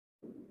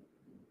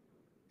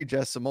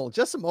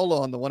 Jessamola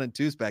on the 1 and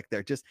 2s back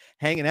there, just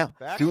hanging out,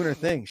 doing her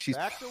thing. She's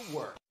back to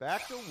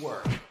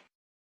work.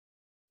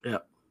 Yeah.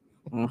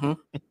 Mm-hmm.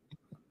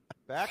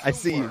 I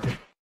see you.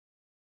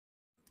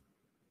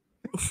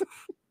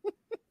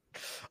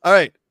 All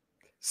right.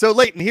 So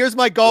Leighton, here's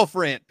my golf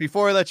rant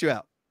before I let you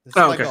out. This is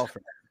my golf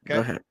rant. Okay.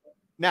 Go ahead.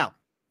 Now,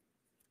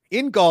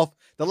 in golf,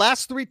 the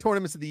last 3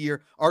 tournaments of the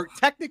year are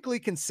technically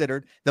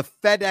considered the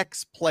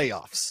FedEx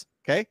playoffs.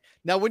 Okay.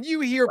 Now, when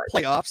you hear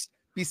playoffs,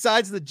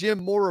 besides the Jim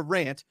Mora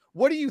rant,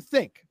 what do you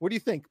think? What do you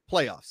think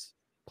playoffs?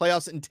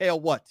 Playoffs entail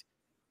what?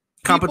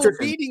 Competition.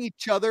 People beating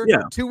each other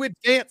to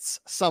advance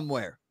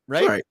somewhere,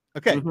 right? Right.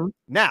 Okay. Mm-hmm.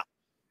 Now,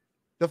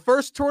 the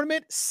first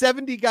tournament,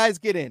 70 guys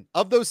get in.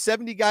 Of those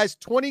 70 guys,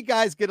 20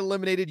 guys get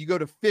eliminated. You go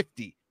to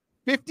 50.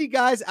 50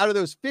 guys out of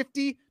those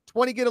 50,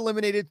 20 get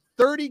eliminated.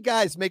 30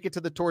 guys make it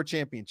to the Tour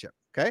Championship.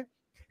 Okay.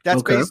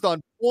 That's based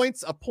on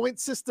points, a point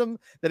system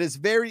that is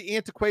very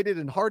antiquated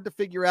and hard to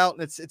figure out.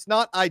 And it's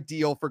not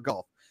ideal for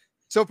golf.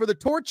 So for the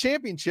Tour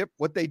Championship,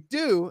 what they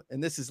do,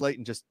 and this is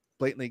Leighton just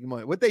blatantly,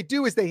 what they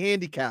do is they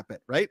handicap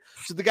it, right?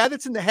 So the guy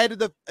that's in the head of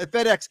the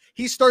FedEx,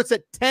 he starts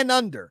at 10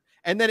 under,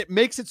 and then it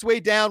makes its way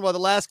down while the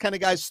last kind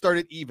of guys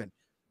started even.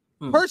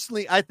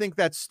 Personally, I think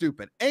that's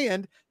stupid.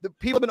 And the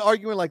people have been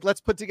arguing, like,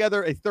 let's put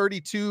together a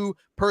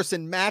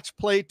 32-person match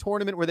play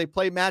tournament where they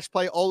play match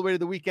play all the way to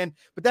the weekend.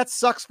 But that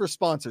sucks for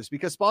sponsors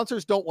because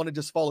sponsors don't want to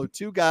just follow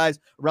 2 guys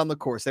around the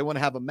course. They want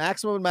to have a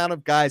maximum amount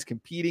of guys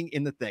competing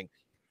in the thing.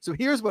 So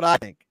here's what I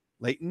think,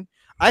 Leighton.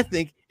 I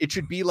think it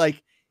should be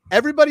like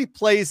everybody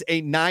plays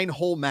a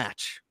 9-hole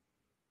match.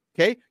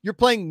 Okay. You're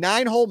playing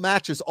 9-hole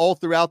matches all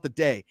throughout the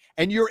day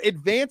and you're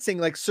advancing,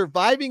 like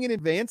surviving and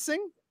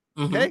advancing.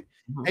 Okay.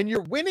 Mm-hmm. And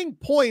you're winning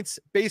points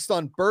based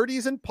on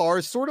birdies and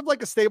pars, sort of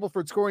like a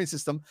Stableford scoring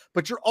system,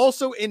 but you're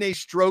also in a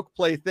stroke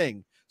play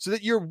thing so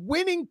that you're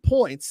winning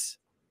points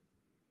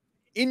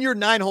in your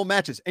 9-hole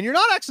matches. And you're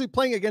not actually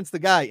playing against the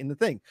guy in the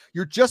thing.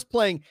 You're just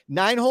playing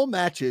 9-hole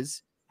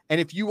matches. And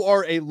if you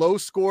are a low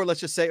score, let's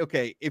just say,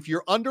 okay, if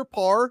you're under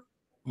par,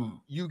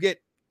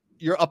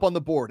 you're up on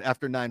the board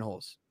after 9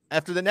 holes.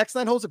 After the next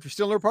 9 holes, if you're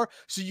still under par,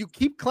 so you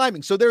keep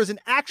climbing. So there's an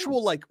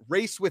actual like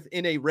race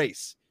within a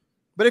race.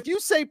 But if you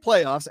say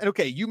playoffs and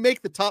okay, you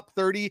make the top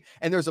 30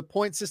 and there's a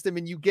point system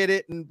and you get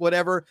it and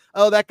whatever,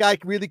 oh, that guy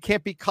really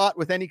can't be caught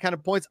with any kind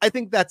of points. I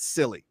think that's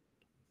silly.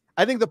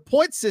 I think the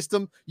point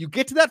system, you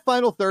get to that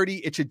final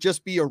 30, it should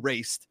just be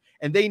erased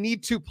and they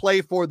need to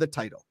play for the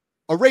title.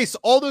 Erase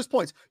all those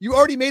points. You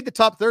already made the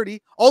top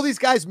 30. All these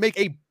guys make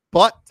a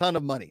butt ton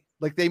of money.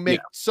 Like they make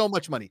so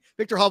much money.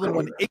 Victor Hovland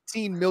won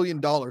 $18 million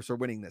for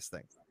winning this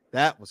thing.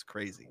 That was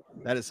crazy.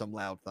 That is some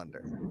loud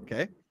thunder.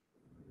 Okay.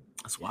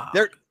 That's wild.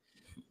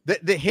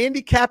 The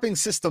handicapping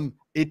system,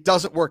 it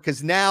doesn't work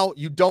because now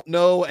you don't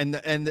know, and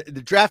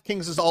the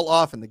DraftKings is all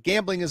off, and the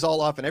gambling is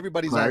all off, and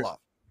everybody's all off.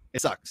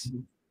 It sucks.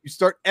 You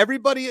start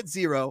everybody at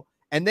 0,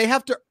 and they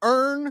have to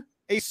earn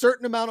a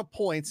certain amount of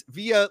points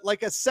via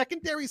like a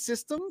secondary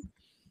system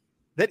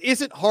that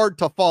isn't hard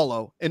to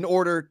follow in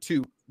order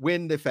to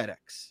win the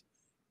FedEx.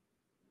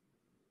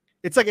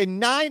 It's like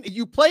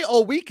you play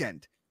all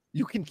weekend.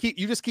 You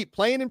just keep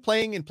playing and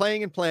playing and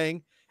playing and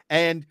playing,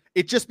 and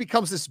it just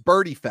becomes this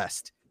birdie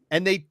fest.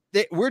 And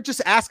we're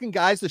just asking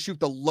guys to shoot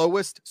the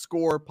lowest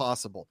score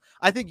possible.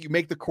 I think you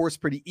make the course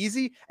pretty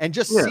easy and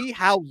just see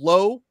how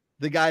low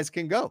the guys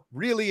can go.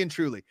 Really and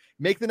truly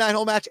make the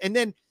 9-hole match. And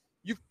then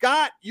you've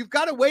got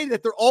a way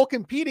that they're all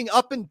competing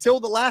up until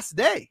the last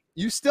day.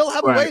 You still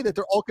have a way that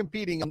they're all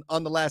competing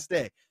on the last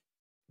day,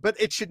 but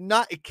it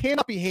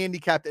cannot be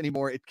handicapped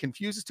anymore. It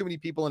confuses too many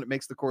people and it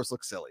makes the course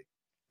look silly.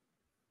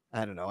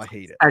 I don't know. I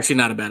hate it. Actually,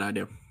 not a bad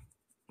idea.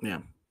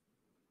 Yeah.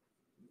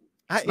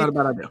 It's not a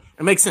bad idea.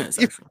 It makes sense.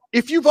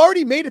 If you've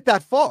already made it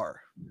that far,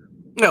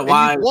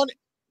 why?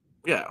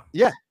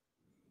 Yeah.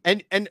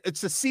 And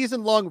it's a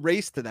season-long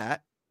race to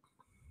that.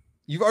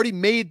 You've already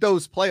made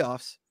those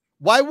playoffs.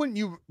 Why wouldn't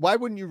you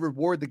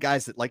reward the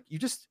guys that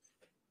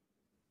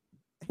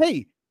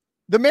hey,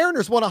 the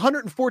Mariners won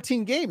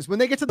 114 games. When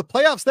they get to the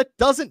playoffs, that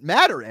doesn't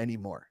matter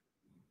anymore.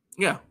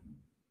 Yeah.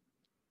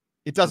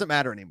 It doesn't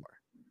matter anymore.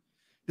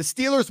 The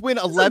Steelers win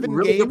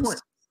 11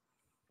 games.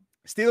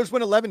 Steelers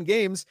win 11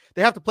 games.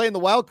 They have to play in the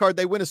wild card.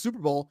 They win a Super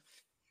Bowl.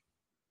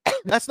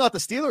 That's not the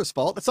Steelers'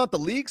 fault. That's not the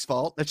league's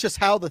fault. That's just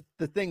how the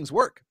things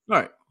work. All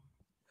right.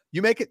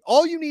 You make it.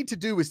 All you need to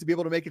do is to be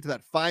able to make it to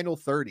that final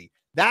 30.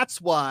 That's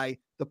why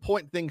the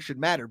point thing should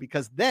matter,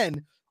 because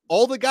then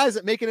all the guys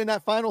that make it in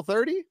that final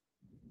 30,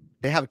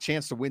 they have a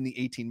chance to win the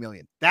 18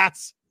 million.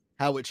 That's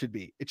how it should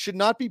be. It should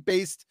not be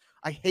based.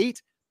 I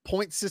hate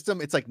point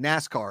system. It's like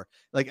NASCAR.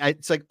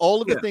 It's like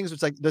all of the things.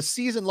 It's like the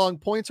season-long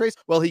points race.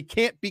 Well, he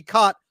can't be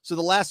caught, so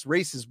the last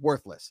race is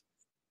worthless.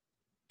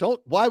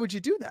 Why would you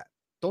do that?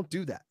 Don't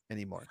do that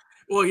anymore.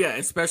 Well, yeah,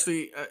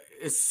 especially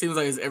it seems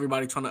like it's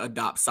everybody trying to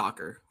adopt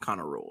soccer kind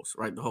of rules,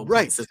 right? The whole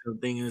point system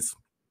thing is,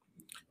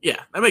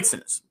 that makes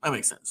sense.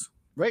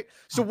 Right.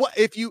 So what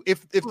if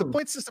the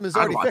point system is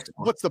already fixed?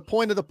 What's the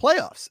point of the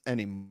playoffs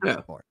anymore?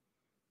 Yeah.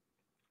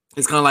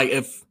 It's kind of like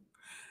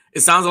it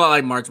sounds a lot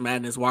like March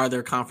Madness. Why are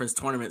there conference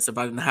tournaments if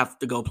I didn't have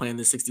to go play in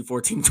the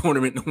 64-team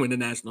tournament to win the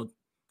national?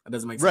 That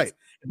doesn't make sense. Right.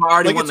 If I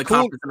already won the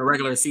conference in the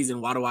regular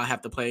season, why do I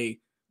have to play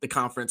the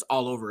conference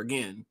all over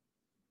again?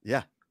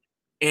 Yeah.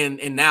 And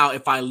now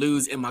if I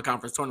lose in my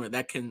conference tournament,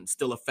 that can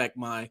still affect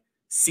my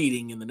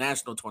seeding in the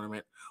national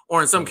tournament.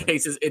 Or in some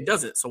cases, it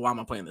doesn't. So why am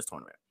I playing this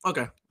tournament?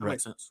 Okay. That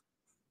makes sense.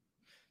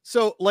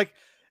 So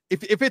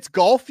if it's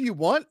golf you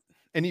want,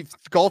 and if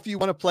golf you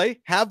want to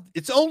play,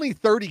 it's only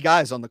 30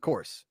 guys on the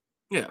course.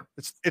 Yeah.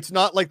 It's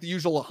not like the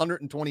usual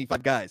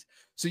 125 guys.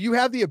 So you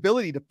have the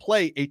ability to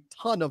play a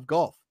ton of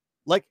golf.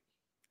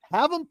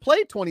 Have them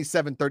play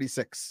 27,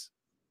 36,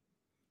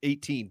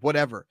 18,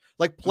 whatever.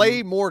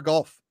 Play more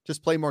golf.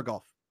 Just play more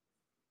golf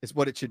is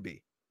what it should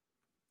be.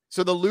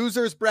 So the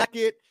losers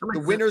bracket, the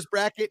winners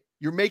bracket,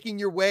 you're making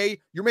your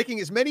way. You're making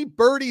as many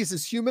birdies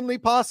as humanly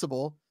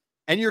possible,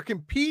 and you're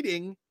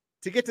competing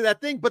to get to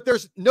that thing. But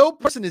there's no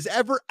person is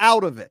ever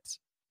out of it.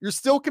 You're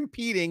still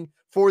competing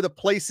for the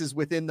places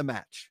within the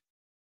match.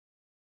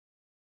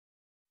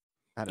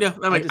 I'd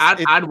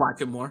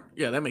watch it more.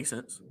 Yeah, that makes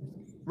sense.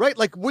 Right?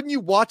 Wouldn't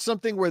you watch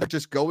something where they're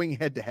just going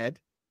head to head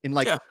in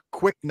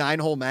quick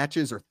 9-hole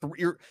matches or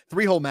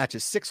 3-hole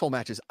matches, 6-hole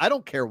matches? I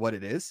don't care what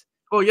it is.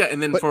 Oh yeah,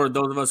 and then for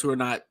those of us who are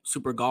not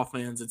super golf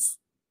fans, it's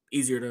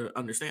easier to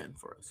understand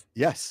for us.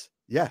 Yes.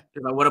 Yeah.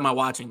 What am I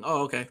watching?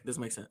 Oh, okay, this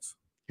makes sense.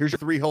 Here's your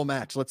 3-hole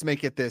match. Let's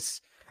make it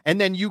this.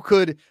 And then you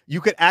could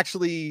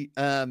actually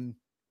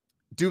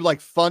do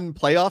fun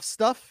playoff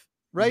stuff,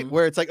 right?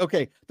 Where it's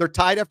okay, they're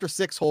tied after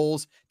 6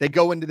 holes. They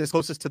go into this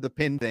closest to the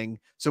pin thing,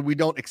 so we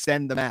don't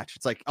extend the match.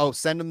 It's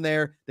send them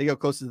there. They go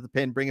closest to the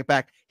pin, bring it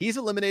back. He's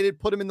eliminated.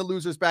 Put him in the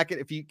losers bracket.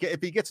 If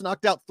he gets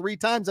knocked out 3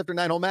 times after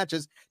 9-hole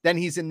matches, then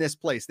he's in this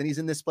place. Then he's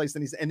in this place.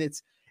 And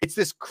it's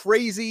this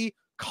crazy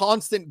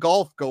constant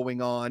golf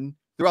going on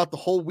throughout the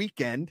whole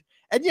weekend.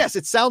 And yes,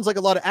 it sounds like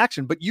a lot of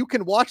action, but you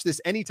can watch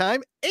this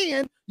anytime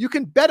and you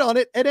can bet on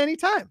it at any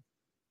time.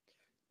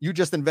 You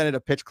just invented a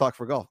pitch clock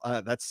for golf.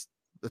 That's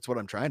what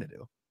I'm trying to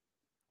do.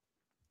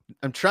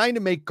 I'm trying to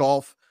make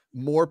golf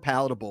more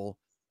palatable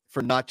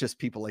for not just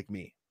people like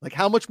me.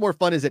 How much more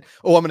fun is it?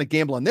 Oh, I'm going to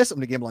gamble on this. I'm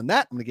going to gamble on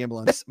that. I'm going to gamble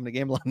on this. I'm going to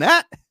gamble on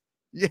that.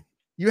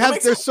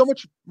 There's so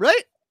much,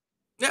 right?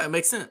 Yeah, it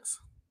makes sense.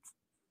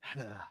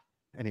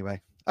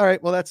 Anyway. All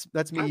right. Well,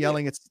 that's me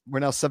yelling. We're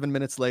now 7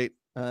 minutes late.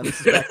 This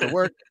is back to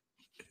work.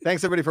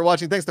 Thanks everybody for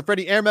watching. Thanks to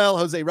Freddie Airmail,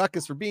 Jose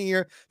Ruckus for being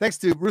here. Thanks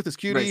to Ruth's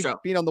Cutie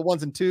being on the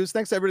 1s and 2s.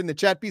 Thanks to everybody in the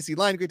chat. BC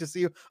Line, great to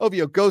see you.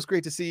 OVO Ghost,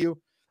 great to see you.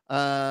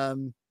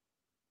 And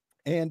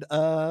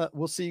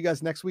we'll see you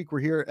guys next week. We're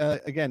here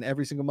again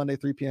every single Monday,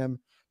 3 p.m.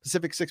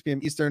 Pacific, 6 p.m.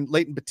 Eastern.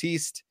 Leighton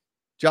Batiste,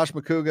 Josh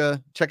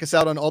Macuga. Check us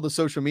out on all the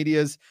social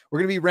medias. We're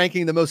going to be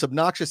ranking the most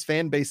obnoxious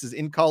fan bases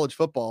in college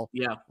football.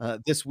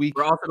 This week.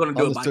 We're also going to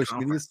do it by social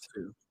medias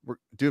too. We're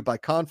do it by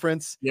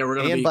conference. Yeah, we're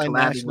going to be by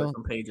national with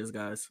some pages,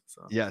 guys.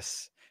 So.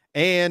 Yes.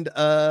 And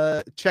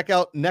check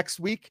out next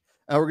week.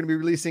 We're going to be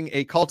releasing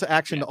a call to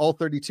action to all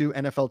 32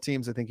 NFL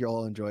teams. I think you'll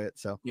all enjoy it.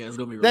 So yeah, it's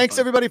going to be really thanks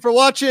fun. Everybody for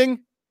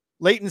watching.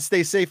 Leighton,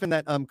 stay safe in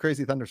that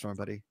crazy thunderstorm,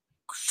 buddy.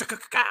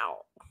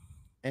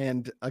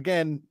 And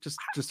again,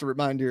 just a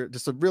reminder,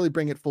 just to really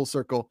bring it full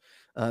circle,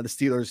 the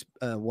Steelers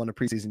won a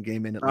preseason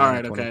game in Atlanta. All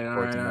right, okay, all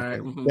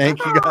right.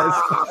 Thank you guys.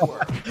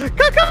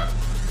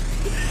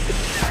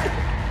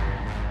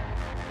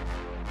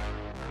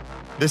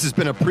 This has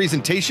been a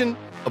presentation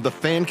of the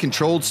Fan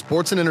Controlled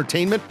Sports and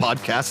Entertainment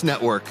Podcast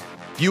Network.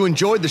 If you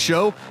enjoyed the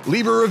show,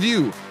 leave a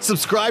review,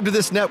 subscribe to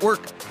this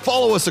network,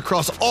 follow us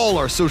across all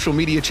our social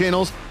media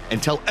channels,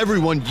 and tell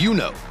everyone you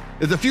know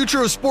that the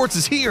future of sports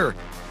is here,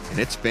 and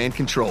it's fan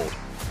controlled.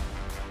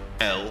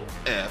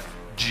 LF.